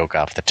email joke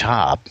off the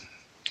top."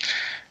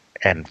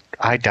 And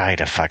I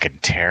died a fucking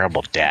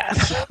terrible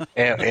death.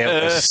 It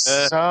was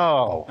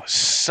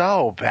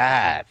so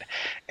bad.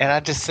 And I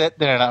just sit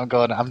there and I'm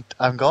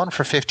going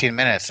for 15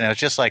 minutes, and it was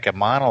just like a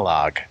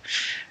monologue.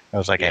 It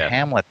was like a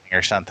Hamlet thing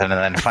or something. And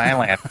then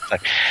finally, I was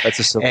like, That's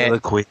a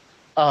soliloquy.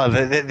 Oh,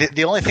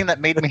 the only thing that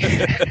made me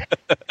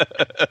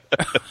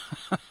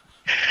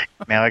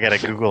now I got to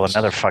Google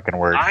another fucking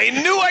word. I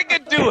knew I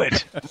could do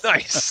it.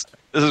 Nice.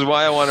 This is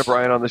why I wanted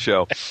Brian on the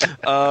show.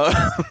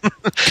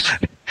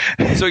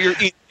 So you're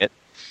eating it.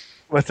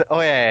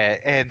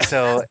 And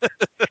so,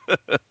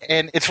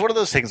 and it's one of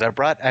those things. I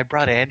brought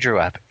Andrew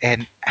up,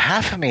 and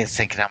half of me is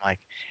thinking, I'm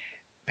like,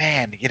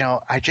 man,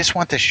 I just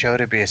want the show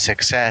to be a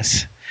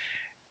success,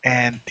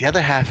 and the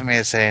other half of me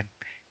is saying,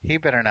 he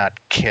better not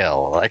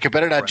kill. Like, it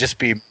better not just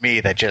be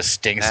me that just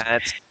stinks.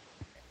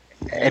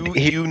 And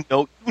you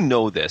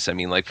know this. I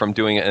mean, like from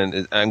doing it,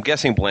 and I'm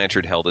guessing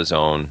Blanchard held his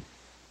own,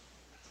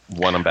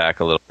 won him back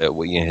a little bit,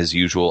 his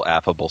usual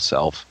affable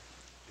self.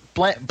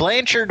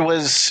 Blanchard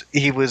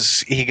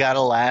he got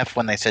a laugh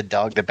when they said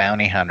 "Dog the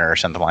Bounty Hunter" or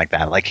something like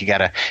that. Like he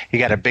got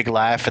a big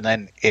laugh, and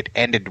then it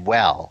ended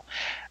well.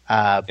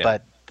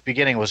 But the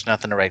beginning was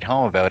nothing to write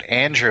home about.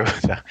 Andrew,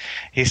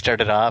 he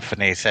started off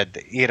and he said,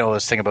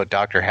 this thing about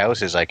Dr.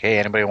 House is like, "Hey,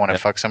 anybody want to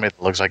fuck somebody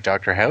that looks like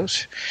Dr.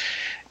 House?"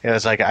 It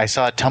was like I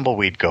saw a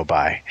tumbleweed go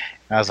by.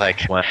 I was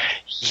like, wow.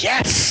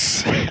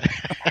 Yes,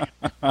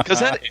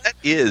 because that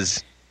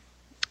is.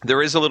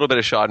 There is a little bit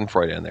of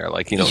Schadenfreude in there,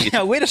 like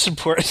Yeah, way to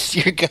support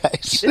your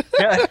guys.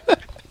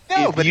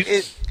 No, but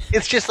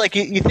it's just like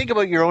you think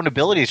about your own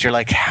abilities. You're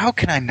like, how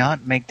can I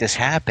not make this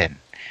happen?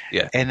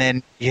 Yeah, and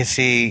then you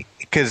see,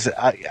 because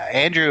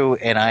Andrew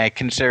and I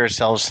consider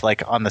ourselves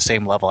like on the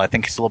same level. I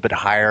think he's a little bit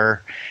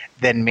higher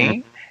than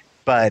me,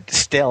 but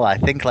still, I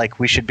think like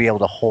we should be able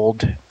to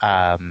hold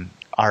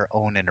our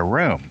own in a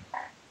room.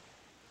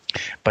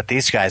 But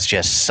these guys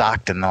just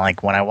sucked, and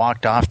like when I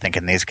walked off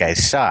thinking these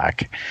guys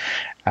suck,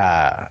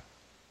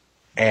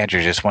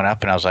 Andrew just went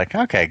up, and I was like,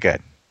 okay,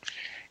 good.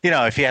 You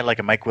know, if you had like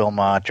a Mike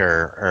Wilmot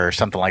or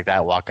something like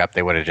that walk up,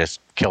 they would have just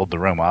killed the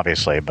room,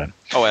 obviously. But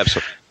oh,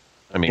 absolutely.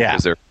 I mean,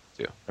 because they're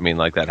too. I mean,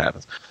 like that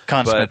happens.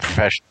 Consummate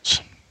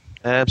professionals.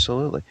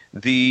 Absolutely.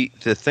 The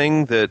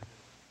thing that,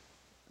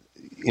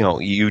 you know,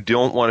 you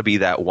don't want to be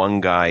that one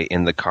guy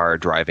in the car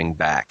driving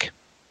back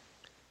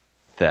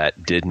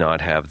that did not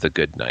have the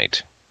good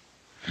night.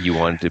 You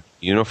want it to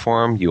be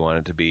uniform. You want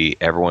it to be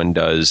everyone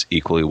does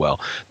equally well.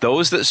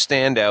 Those that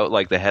stand out,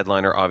 like the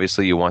headliner,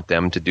 obviously you want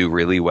them to do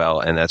really well,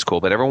 and that's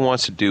cool. But everyone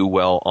wants to do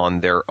well on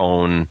their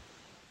own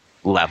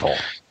level.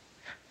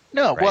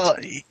 No, right? Well,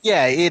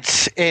 yeah,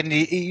 and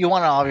you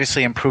want to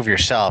obviously improve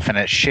yourself, and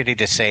it's shitty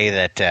to say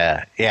that,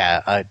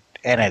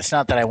 and it's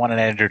not that I wanted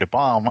Andrew to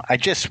bomb. I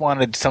just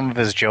wanted some of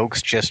his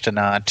jokes just to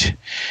not,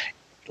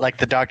 like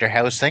the Dr.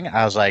 House thing.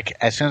 I was like,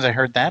 as soon as I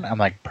heard that, I'm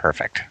like,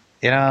 perfect.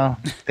 You know,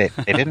 they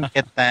didn't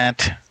get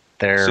that.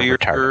 They're so you're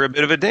retarded. a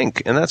bit of a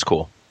dink, and that's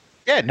cool.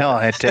 Yeah, no,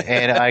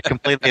 and I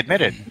completely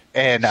admit it.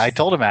 And I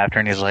told him after,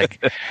 and he's like,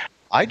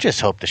 I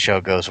just hope the show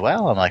goes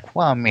well. I'm like,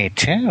 well, me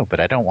too, but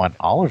I don't want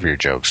all of your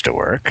jokes to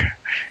work.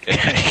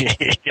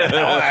 You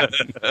know,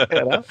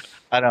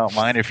 I don't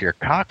mind if your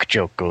cock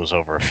joke goes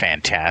over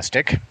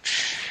fantastic.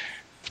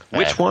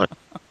 Which one?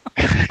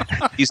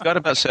 He's got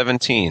about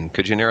 17.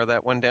 Could you narrow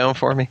that one down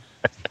for me?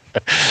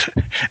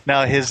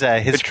 No, his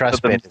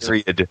trust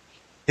bit.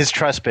 His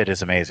trust bit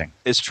is amazing.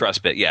 His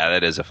trust bit, yeah,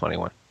 that is a funny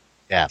one.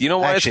 Yeah. Do you know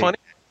why it's funny?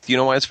 Do you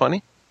know why it's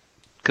funny?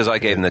 Because I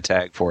gave him the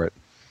tag for it.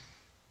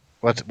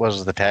 What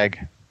was the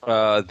tag?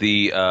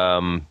 The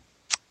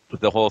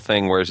whole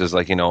thing where it's just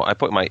like, you know,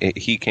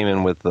 he came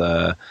in with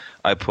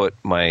I put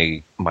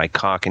my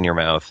cock in your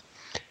mouth,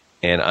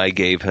 and I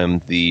gave him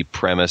the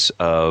premise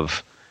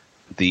of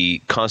the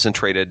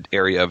concentrated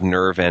area of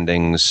nerve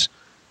endings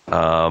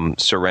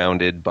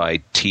surrounded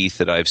by teeth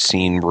that I've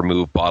seen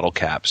remove bottle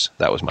caps.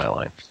 That was my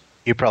line.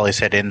 You probably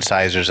said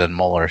incisors and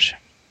molars.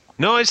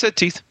 No, I said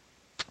teeth.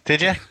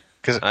 Did you?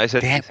 Because I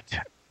said damn teeth. it.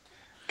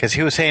 Because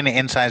he was saying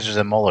incisors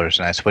and molars,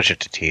 and I switched it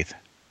to teeth.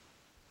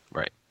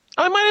 Right.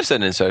 I might have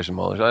said incisors and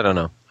molars. I don't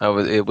know.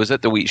 It was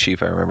at the Wheat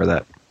Sheaf. I remember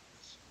that.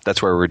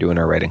 That's where we were doing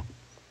our writing.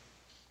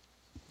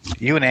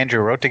 You and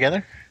Andrew wrote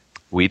together?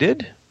 We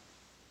did.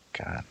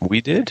 God.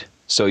 We did.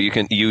 So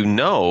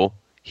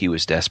he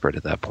was desperate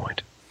at that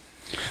point.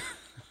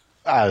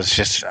 I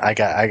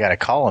got to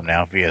call him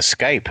now via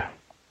Skype.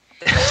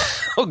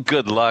 Oh,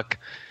 good luck.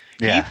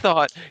 Yeah.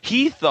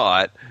 He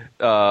thought,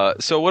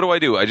 so what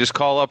do? I just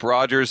call up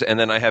Rogers and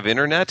then I have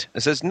internet?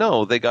 It says,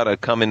 no, they got to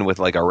come in with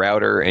like a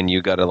router and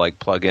you got to like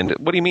plug in.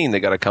 What do you mean they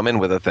got to come in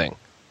with a thing?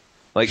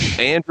 Like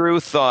Andrew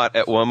thought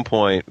at one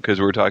point, because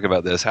we were talking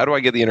about this, how do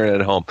I get the internet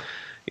at home?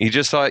 He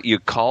just thought you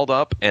called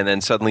up and then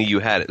suddenly you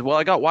had it. Well,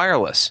 I got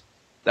wireless.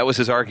 That was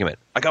his argument.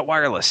 I got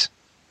wireless.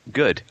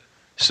 Good.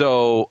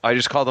 So I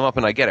just called them up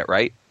and I get it,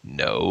 right?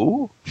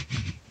 No.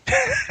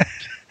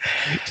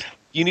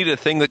 You need a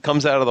thing that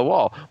comes out of the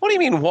wall. What do you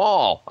mean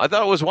wall? I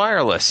thought it was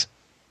wireless.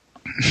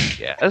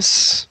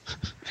 Yes.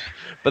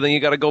 But then you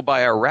got to go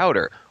buy a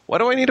router. What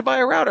do I need to buy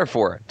a router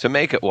for? To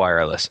make it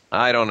wireless.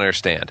 I don't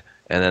understand.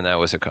 And then that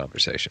was a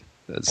conversation.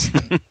 This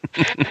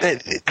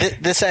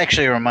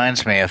actually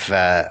reminds me of,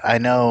 I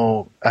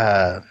know,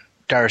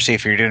 Darcy,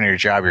 if you're doing your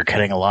job, you're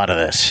cutting a lot of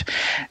this.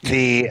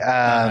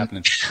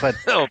 But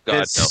oh,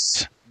 God,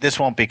 this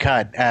won't be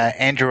cut.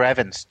 Andrew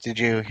Evans. Did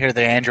you hear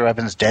the Andrew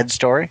Evans dead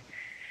story?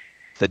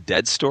 The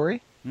dead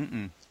story?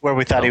 Mm-mm. Where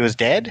we thought he was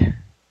dead?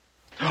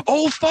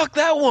 Oh, fuck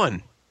that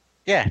one.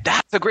 Yeah.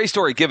 That's a great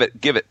story. Give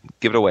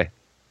it away.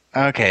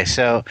 Okay,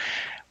 so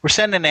we're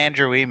sending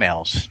Andrew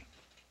emails.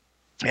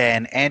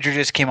 And Andrew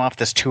just came off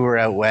this tour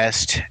out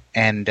west,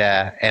 and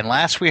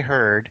last we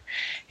heard,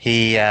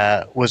 he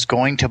was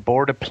going to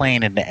board a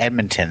plane into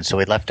Edmonton, so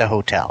he left a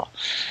hotel.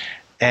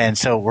 And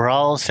so we're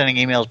all sending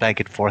emails back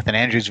and forth, and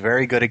Andrew's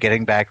very good at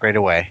getting back right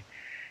away.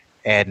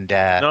 And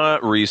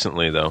not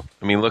recently, though.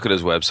 I mean, look at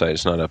his website;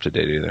 it's not up to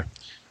date either.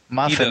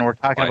 Muffin, we're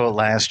talking about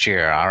last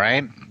year, all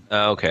right?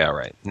 Okay, all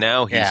right.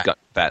 Now he's got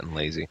fat and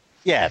lazy.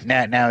 Yeah,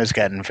 now he's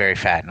gotten very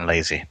fat and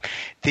lazy.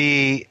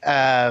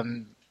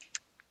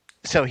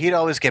 So he'd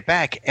always get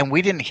back, and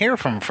we didn't hear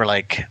from him for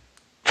like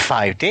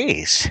 5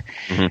 days.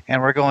 Mm-hmm.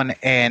 And we're going,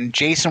 and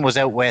Jason was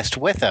out west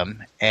with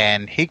him,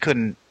 and he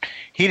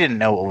didn't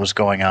know what was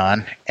going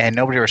on, and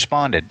nobody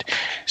responded.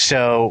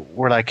 So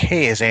we're like,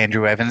 hey, is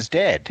Andrew Evans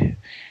dead?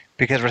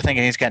 Because we're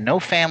thinking he's got no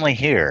family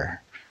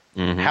here.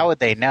 Mm-hmm. How would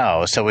they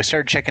know? So we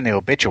started checking the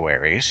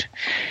obituaries.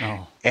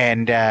 Oh.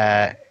 And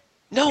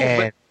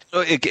but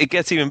it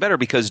gets even better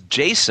because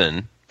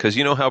Jason, because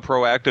you know how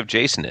proactive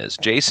Jason is.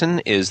 Jason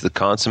is the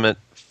consummate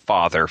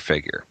father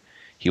figure.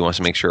 He wants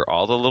to make sure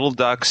all the little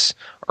ducks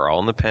are all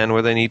in the pen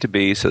where they need to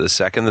be. So the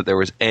second that there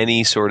was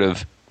any sort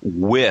of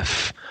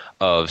whiff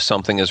of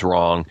something is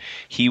wrong.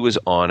 He was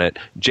on it.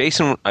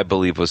 Jason, I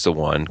believe, was the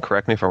one.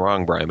 Correct me if I'm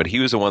wrong, Brian, but he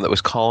was the one that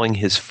was calling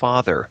his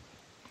father.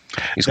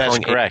 He's That's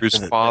calling correct.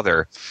 Andrew's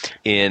father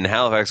in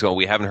Halifax going,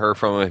 we haven't heard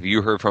from him. Have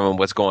you heard from him?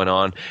 What's going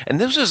on? And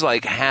this was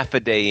like half a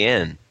day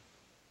in.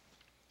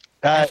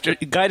 After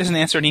a guy doesn't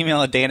answer an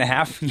email a day and a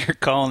half, and you're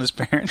calling his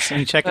parents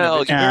and checking the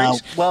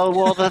dictionaries.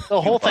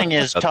 The whole thing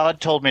is Todd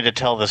told me to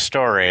tell the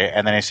story,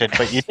 and then he said,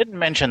 but you didn't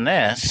mention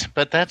this,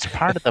 but that's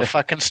part of the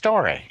fucking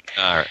story.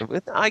 All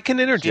right. I can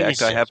interject.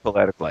 Jesus. I have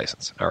poetic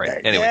license. All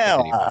right. Anyway,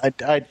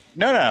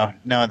 continue.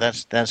 No,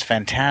 that's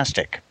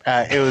fantastic.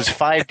 It was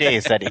 5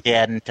 days that he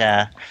hadn't.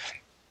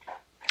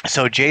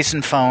 So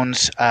Jason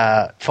phones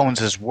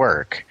Andrew's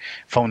work,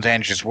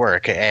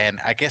 and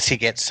I guess he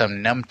gets some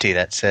numpty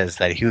that says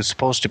that he was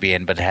supposed to be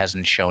in but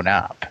hasn't shown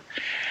up.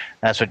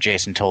 That's what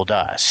Jason told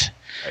us.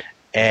 Right.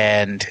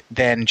 And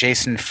then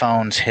Jason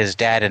phones his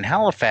dad in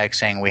Halifax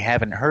saying, we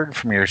haven't heard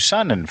from your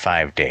son in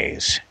 5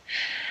 days.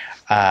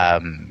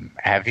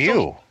 Have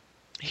you?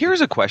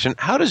 Here's a question.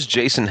 How does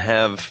Jason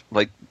have,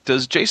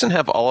 does Jason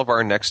have all of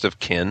our next of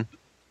kin?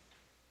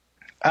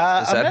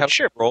 I'm not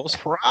sure. It rolls?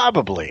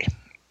 Probably.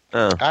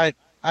 Oh.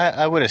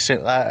 I would assume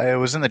it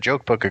was in the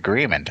joke book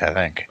agreement, I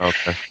think.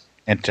 Okay.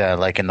 And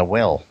like in the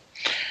will.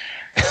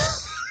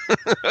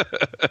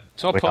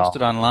 It's all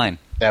posted online.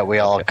 That we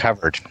all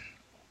covered.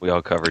 We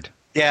all covered.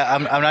 Yeah,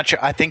 I'm not sure.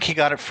 I think he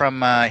got it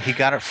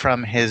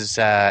from his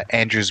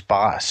Andrew's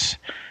boss.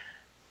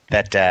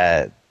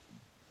 That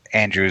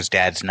Andrew's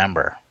dad's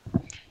number.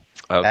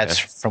 Okay. That's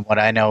from what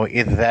I know.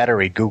 Either that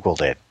or he Googled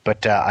it.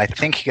 But I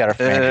think he got it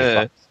from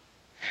Andrew's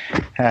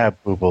boss.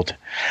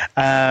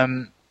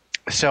 Googled.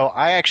 So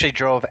I actually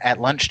drove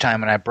at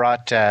lunchtime, and I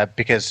brought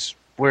because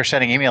we were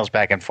sending emails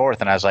back and forth,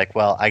 and I was like,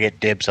 well, I get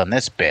dibs on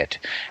this bit,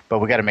 but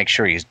we got to make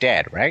sure he's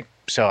dead, right?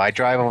 So I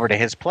drive over to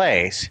his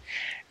place,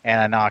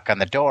 and I knock on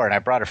the door, and I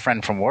brought a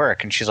friend from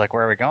work, and she's like,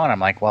 where are we going? I'm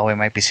like, well, we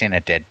might be seeing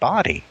a dead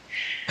body.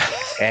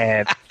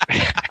 And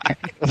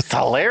it was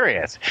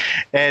hilarious.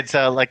 And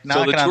so,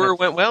 So the tour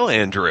went well,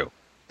 Andrew.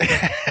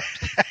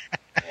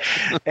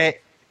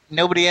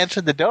 Nobody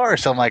answered the door,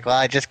 so I'm like, well,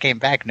 I just came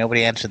back.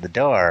 Nobody answered the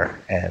door.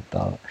 And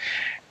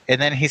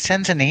then he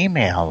sends an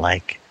email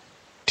like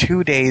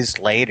 2 days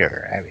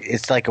later.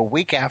 It's like a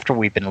week after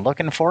we've been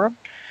looking for him.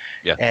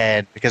 Yeah.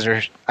 And because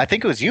I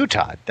think it was you,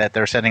 Todd, that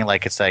they're sending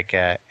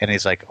and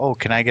he's like, oh,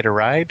 can I get a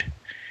ride? And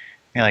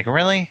you're like,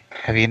 really?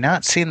 Have you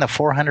not seen the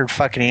 400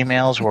 fucking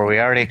emails where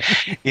we already,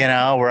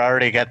 we're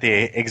already got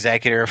the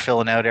executor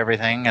filling out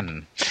everything?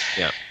 And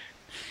yeah.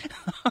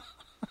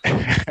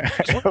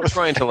 We're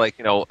trying to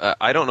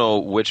I don't know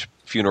which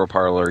funeral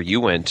parlor you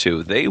went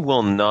to. They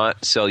will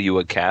not sell you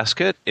a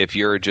casket if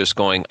you're just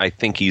going, I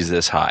think he's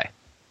this high.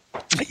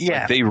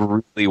 Yeah. They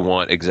really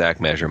want exact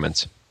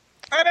measurements.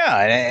 I know.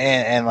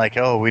 And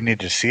oh, we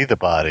need to see the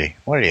body.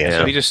 What are you?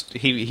 So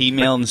he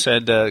emailed and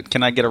said,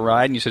 can I get a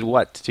ride? And you said,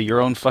 what? To your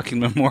own fucking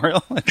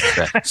memorial?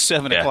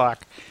 7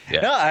 o'clock.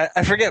 Yeah. No,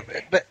 I forget.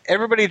 But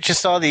everybody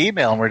just saw the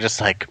email and we're just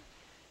like,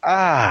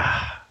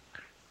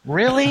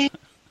 really?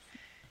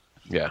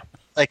 Yeah.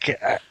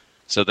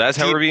 So that's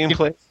how we're being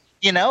played?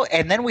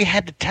 And then we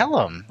had to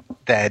tell him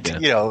that,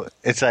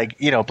 it's like,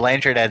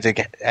 Blanchard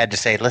had to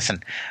say,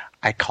 listen,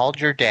 I called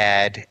your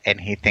dad and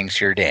he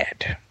thinks you're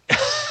dead.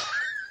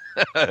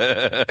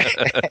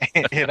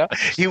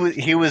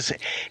 He was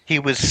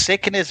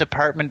sick in his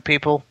apartment,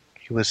 people.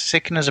 He was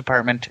sick in his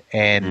apartment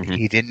and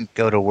he didn't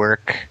go to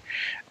work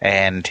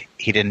and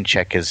he didn't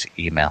check his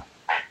email.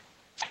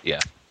 Yeah.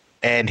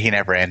 And he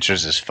never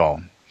answers his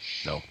phone.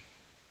 No.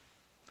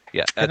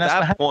 Yeah, at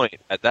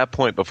that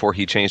point, before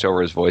he changed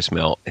over his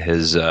voicemail,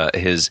 his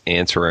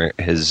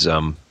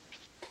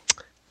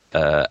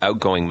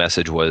outgoing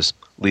message was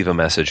leave a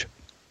message.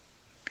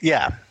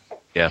 Yeah.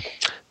 Yeah.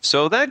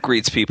 So that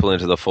greets people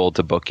into the fold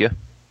to book you.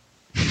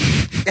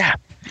 Yeah.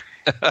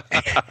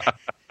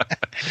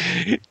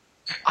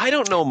 I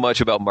don't know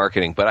much about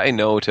marketing, but I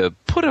know to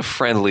put a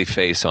friendly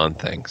face on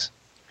things.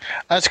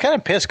 I was kind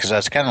of pissed because I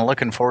was kind of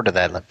looking forward to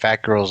that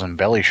Fat Girls and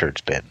Belly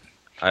Shirts bit.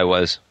 I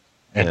was.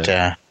 I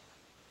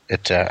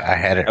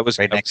had it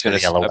right next to the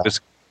yellow one.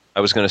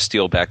 I was going to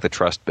steal back the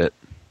trust bit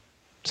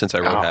since I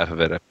wrote half of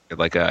it.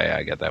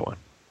 I get that one.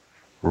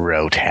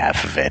 Wrote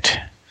half of it.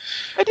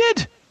 I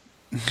did.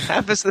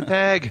 Half is the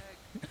tag.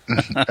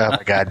 Oh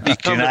my God!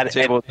 Do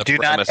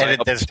not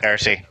edit this,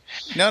 Darcy.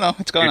 No,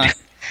 it's going on.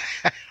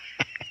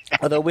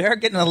 Although we are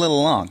getting a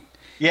little long.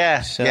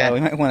 Yeah. So we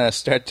might want to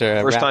start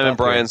to first time in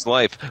Brian's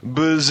life.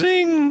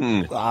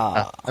 Bazing!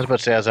 I was about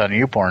to say I was on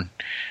YouPorn.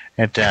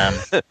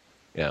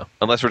 Yeah,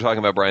 unless we're talking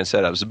about Brian's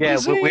setups. Yeah,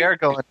 we are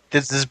going.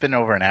 This has been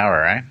over an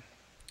hour, right?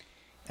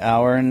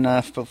 Hour and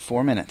about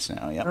 4 minutes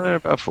now. Yep.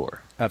 About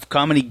 4. Of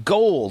comedy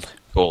gold.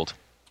 Gold.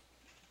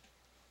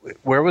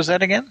 Where was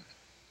that again?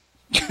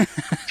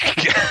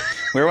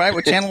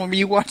 What channel were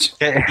you watching?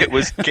 It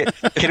was.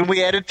 Can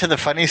we edit to the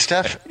funny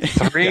stuff?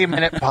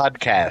 3-minute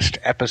podcast,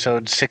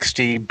 episode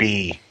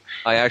 60B.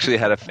 I actually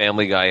had a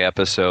Family Guy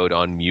episode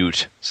on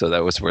mute, so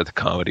that was where the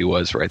comedy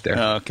was right there.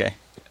 Oh, okay.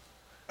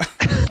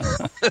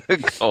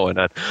 Going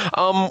on.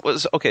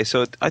 Okay,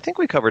 so I think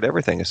we covered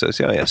everything. So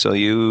yeah. So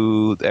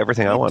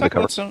everything I wanted to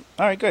cover. All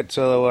right, good.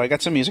 So I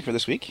got some music for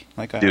this week.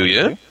 Do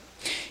you?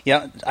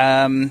 Yeah.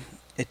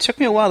 It took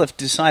me a while to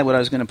decide what I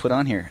was going to put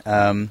on here.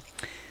 Went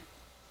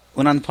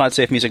on the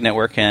PodSafe Music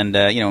Network and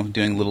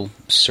doing little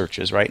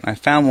searches. Right, and I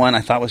found one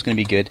I thought was going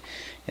to be good.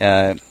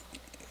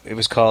 It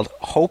was called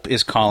 "Hope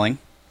Is Calling."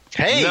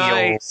 Hey,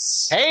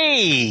 nice.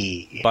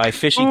 Hey, by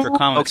Fishing for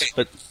Comets. Okay.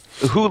 But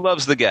who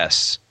loves the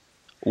guests?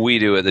 We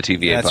do at the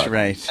TVA. That's Pod.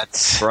 right.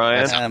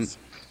 Brian,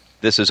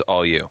 this is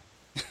all you,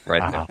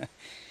 right now.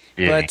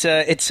 But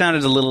it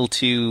sounded a little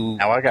too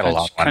now I got a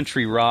lot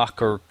country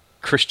rock or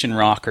Christian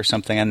rock or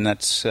something, and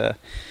that's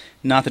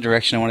not the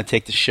direction I want to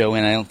take the show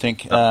in, I don't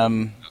think.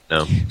 No.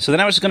 So then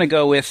I was going to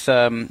go with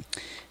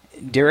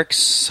Derek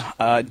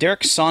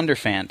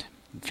Sonderfand,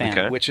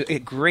 which is a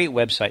great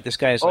website. This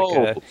guy is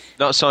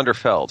not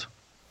Sonderfeld.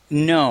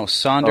 No,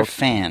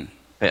 Sonderfan.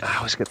 Yeah, I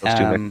always get those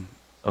two mixed.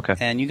 Okay.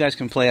 And you guys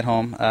can play at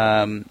home.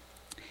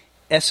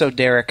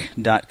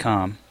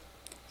 ESODerek.com.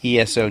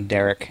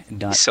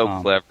 ESODerek.com. He's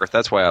so clever.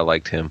 That's why I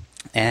liked him.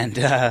 And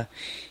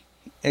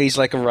he's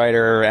like a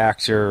writer,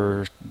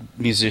 actor,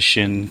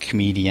 musician,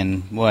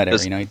 comedian,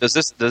 whatever. Does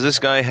this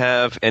guy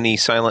have any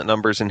silent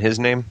numbers in his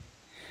name?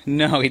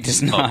 No, he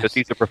does not. Because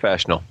he's a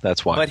professional.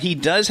 That's why. But he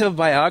does have a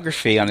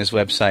biography on his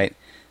website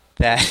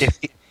that...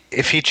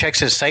 If he checks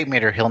his site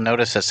meter, he'll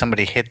notice that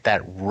somebody hit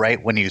that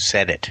right when you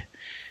said it.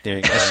 There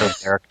you go.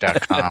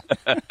 ESODerek.com.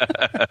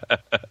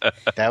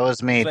 That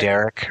was me, but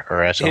Derek.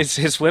 Or his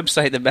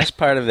website, the best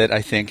part of it,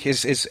 I think,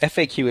 his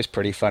FAQ is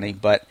pretty funny,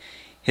 but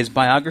his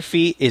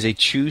biography is a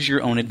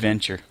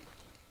choose-your-own-adventure.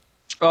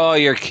 Oh,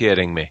 you're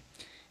kidding me.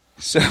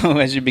 So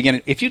as you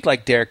begin, if you'd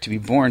like Derek to be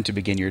born to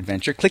begin your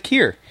adventure, click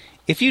here.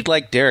 If you'd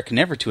like Derek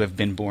never to have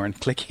been born,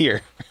 click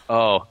here.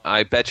 Oh,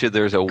 I bet you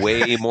there's a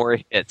way more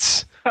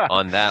hits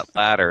on that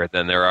latter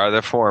than there are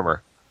the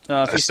former.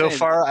 So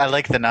far, I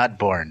like the not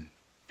born.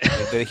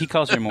 He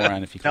calls you a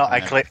moron if you No, I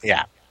click.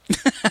 Yeah.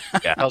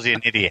 Yeah. Calls you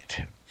an idiot.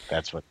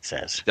 That's what it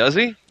says. Does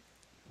he?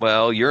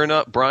 Well, you're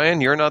not,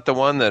 Brian. You're not the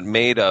one that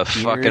made a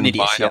fucking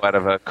bio out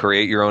of a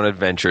create your own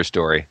adventure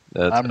story.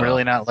 I'm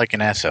really not like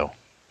an ESO.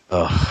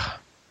 Ugh.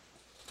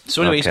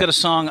 So anyway, he's got a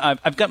song.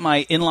 I've got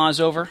my in-laws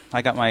over.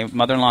 I got my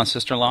mother-in-law and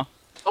sister-in-law.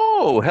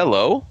 Oh,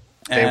 hello.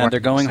 And they're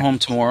going home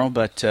tomorrow,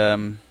 but...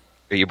 Are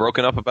you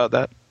broken up about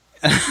that?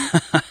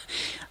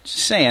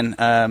 Just saying,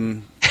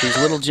 these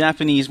little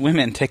Japanese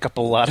women take up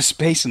a lot of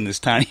space in this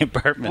tiny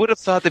apartment. Would have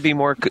thought they'd be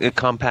more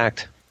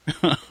compact.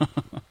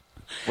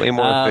 Way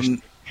more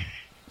efficient.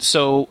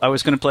 So I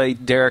was going to play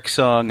Derek's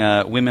song,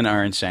 Women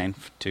Are Insane,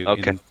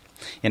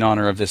 in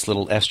honor of this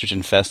little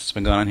estrogen fest that's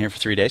been going on here for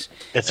 3 days.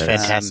 It's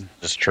fantastic.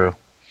 It's true.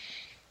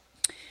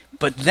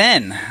 But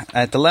then,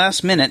 at the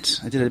last minute,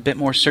 I did a bit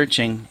more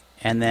searching,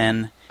 and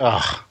then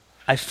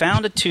I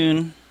found a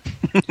tune...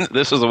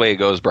 This is the way it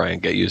goes, Brian.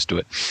 Get used to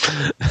it.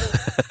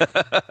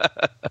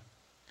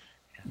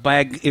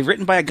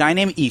 Written by a guy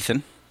named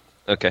Ethan.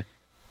 Okay.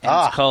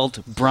 And it's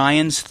called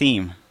Brian's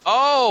Theme.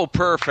 Oh,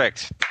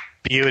 perfect.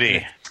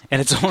 Beauty.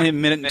 And it's only a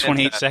minute and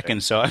 28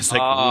 seconds, so I was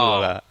like,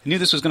 I knew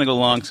this was going to go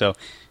long, so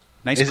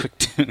nice quick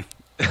tune.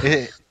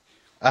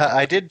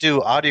 I did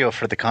do audio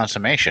for the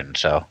consummation,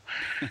 so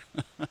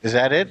is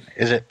that it?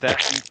 Is it?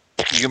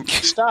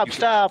 Stop.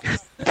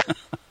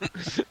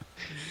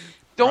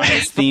 Don't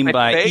It's themed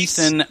by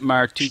Ethan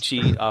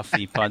Martucci off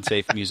the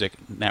PodSafe Music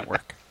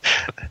Network.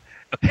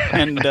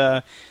 And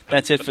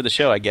that's it for the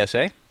show, I guess,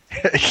 eh?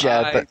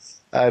 Yeah,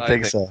 I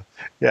think so.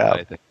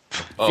 Yeah.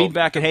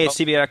 Feedback at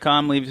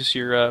hey@cba.com. Leave us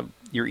your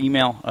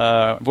email.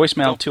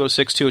 Voicemail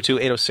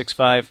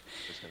 206-202-8065.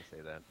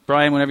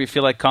 Brian, whenever you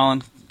feel like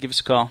calling, give us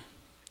a call.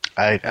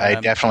 I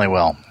definitely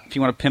will. If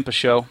you want to pimp a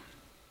show.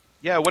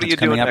 Yeah, what are you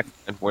doing next?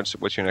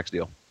 What's your next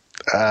deal?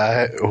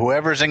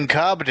 Whoever's in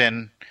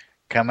Cobden,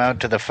 come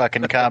out to the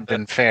fucking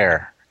Cobden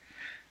Fair.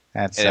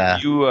 That's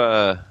if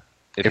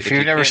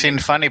you've never seen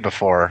Funny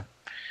before,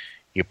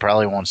 you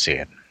probably won't see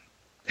it.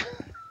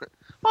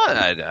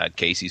 Well,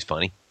 Casey's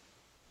funny.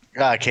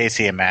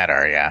 Casey and Matt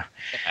are, yeah.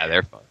 Yeah,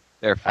 they're fun.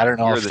 They're fun. I don't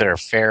know if they're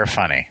fair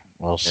funny.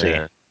 We'll see.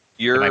 Yeah.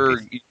 You're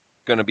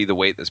going to be the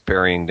weight that's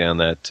burying down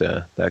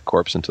that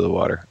corpse into the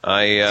water.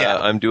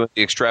 I'm doing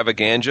the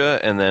extravaganza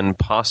and then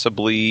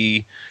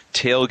possibly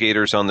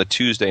tailgaters on the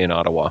Tuesday in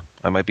Ottawa.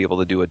 I might be able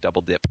to do a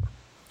double dip.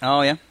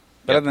 Oh, yeah.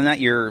 But other than that,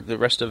 the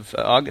rest of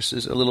August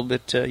is a little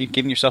bit, you're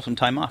giving yourself some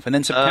time off. And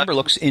then September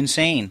looks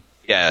insane.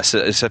 Yeah,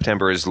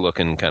 September is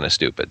looking kind of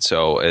stupid.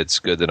 So it's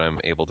good that I'm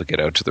able to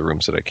get out to the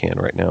rooms that I can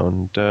right now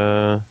and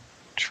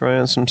try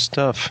on some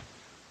stuff.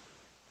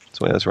 That's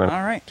the way that's running.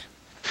 All right.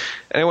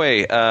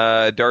 Anyway,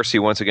 Darcy,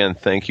 once again,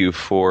 thank you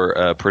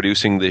for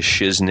producing the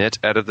shiznit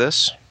out of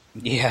this.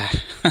 Yeah.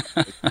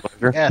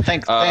 Yeah,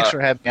 thanks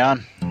for having me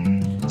on.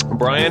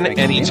 Brian,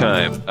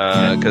 anytime.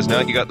 Because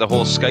now you got the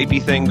whole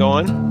Skypey thing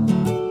going.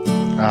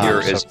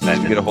 You're as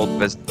easy to get a hold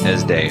of as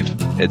Dave.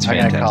 It's fantastic. I'm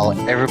going to call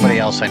everybody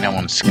else I know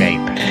on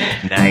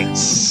Skype.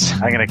 Nice.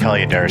 I'm going to call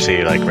you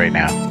Darcy, right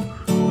now.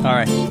 All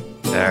right.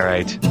 All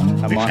right.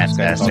 I'm on Skype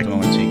at the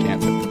moment, so you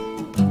can't.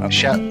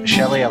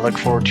 Shelley, I look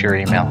forward to your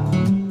email.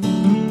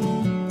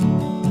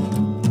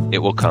 It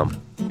will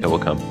come. It will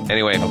come.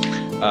 Anyway,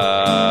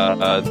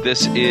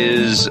 this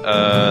is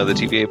the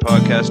TVA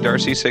podcast.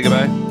 Darcy, say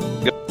goodbye.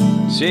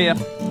 See ya.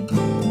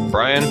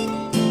 Brian.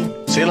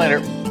 See you later.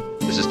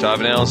 This is Todd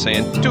Van Allen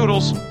saying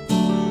toodles.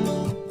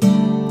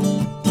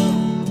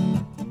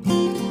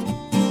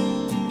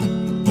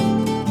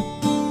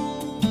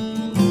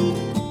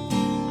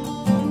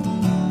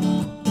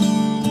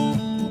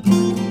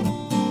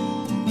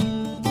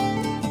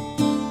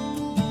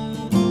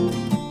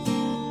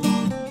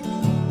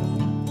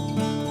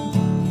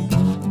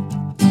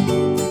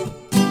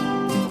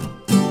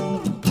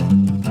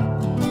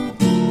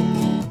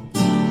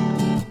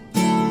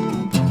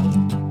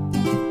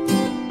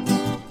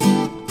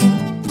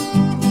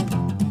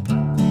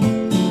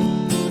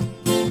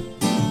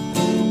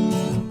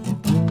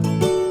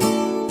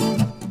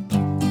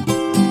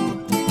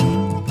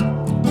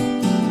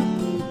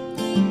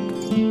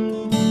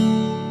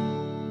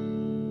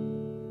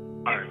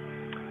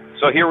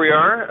 So here we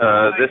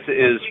are. This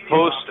is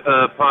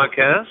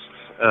post-podcast.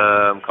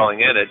 I'm calling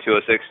in at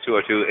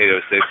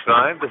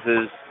 206-202-8065. This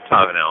is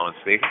Todd Van Allen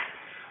speaking.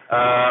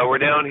 We're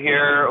down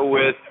here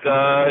with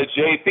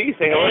JP.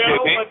 Say hello,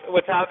 JP.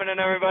 What's happening,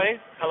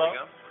 everybody? Hello.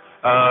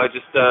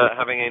 Just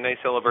having a nice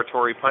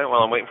celebratory pint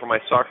while I'm waiting for my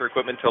soccer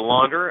equipment to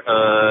launder.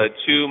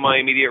 To my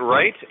immediate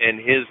right and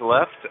his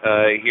left,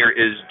 here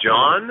is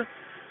John,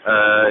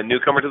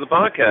 newcomer to the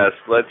podcast.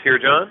 Let's hear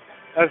John.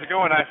 How's it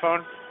going,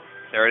 iPhone?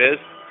 There it is.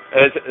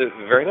 It's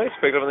very nice.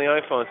 Picked up on the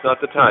iPhone. It's not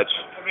the touch.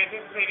 I'm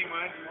anticipating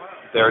mine tomorrow.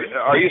 There.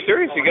 Are you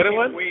serious? You getting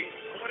one?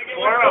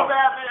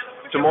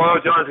 Tomorrow,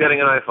 John's getting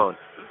an iPhone,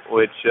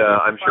 which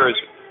I'm sure is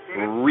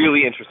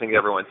really interesting to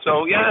everyone.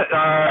 So, yeah,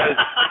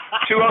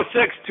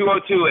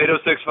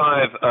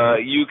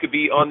 206-202-8065. You could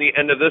be on the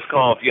end of this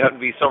call if you happen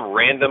to be some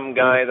random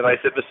guy that I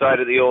sit beside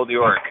at the Old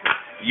York.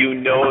 You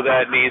know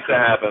that needs to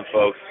happen,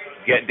 folks.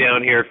 Get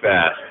down here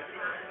fast.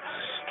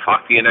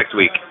 Talk to you next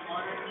week.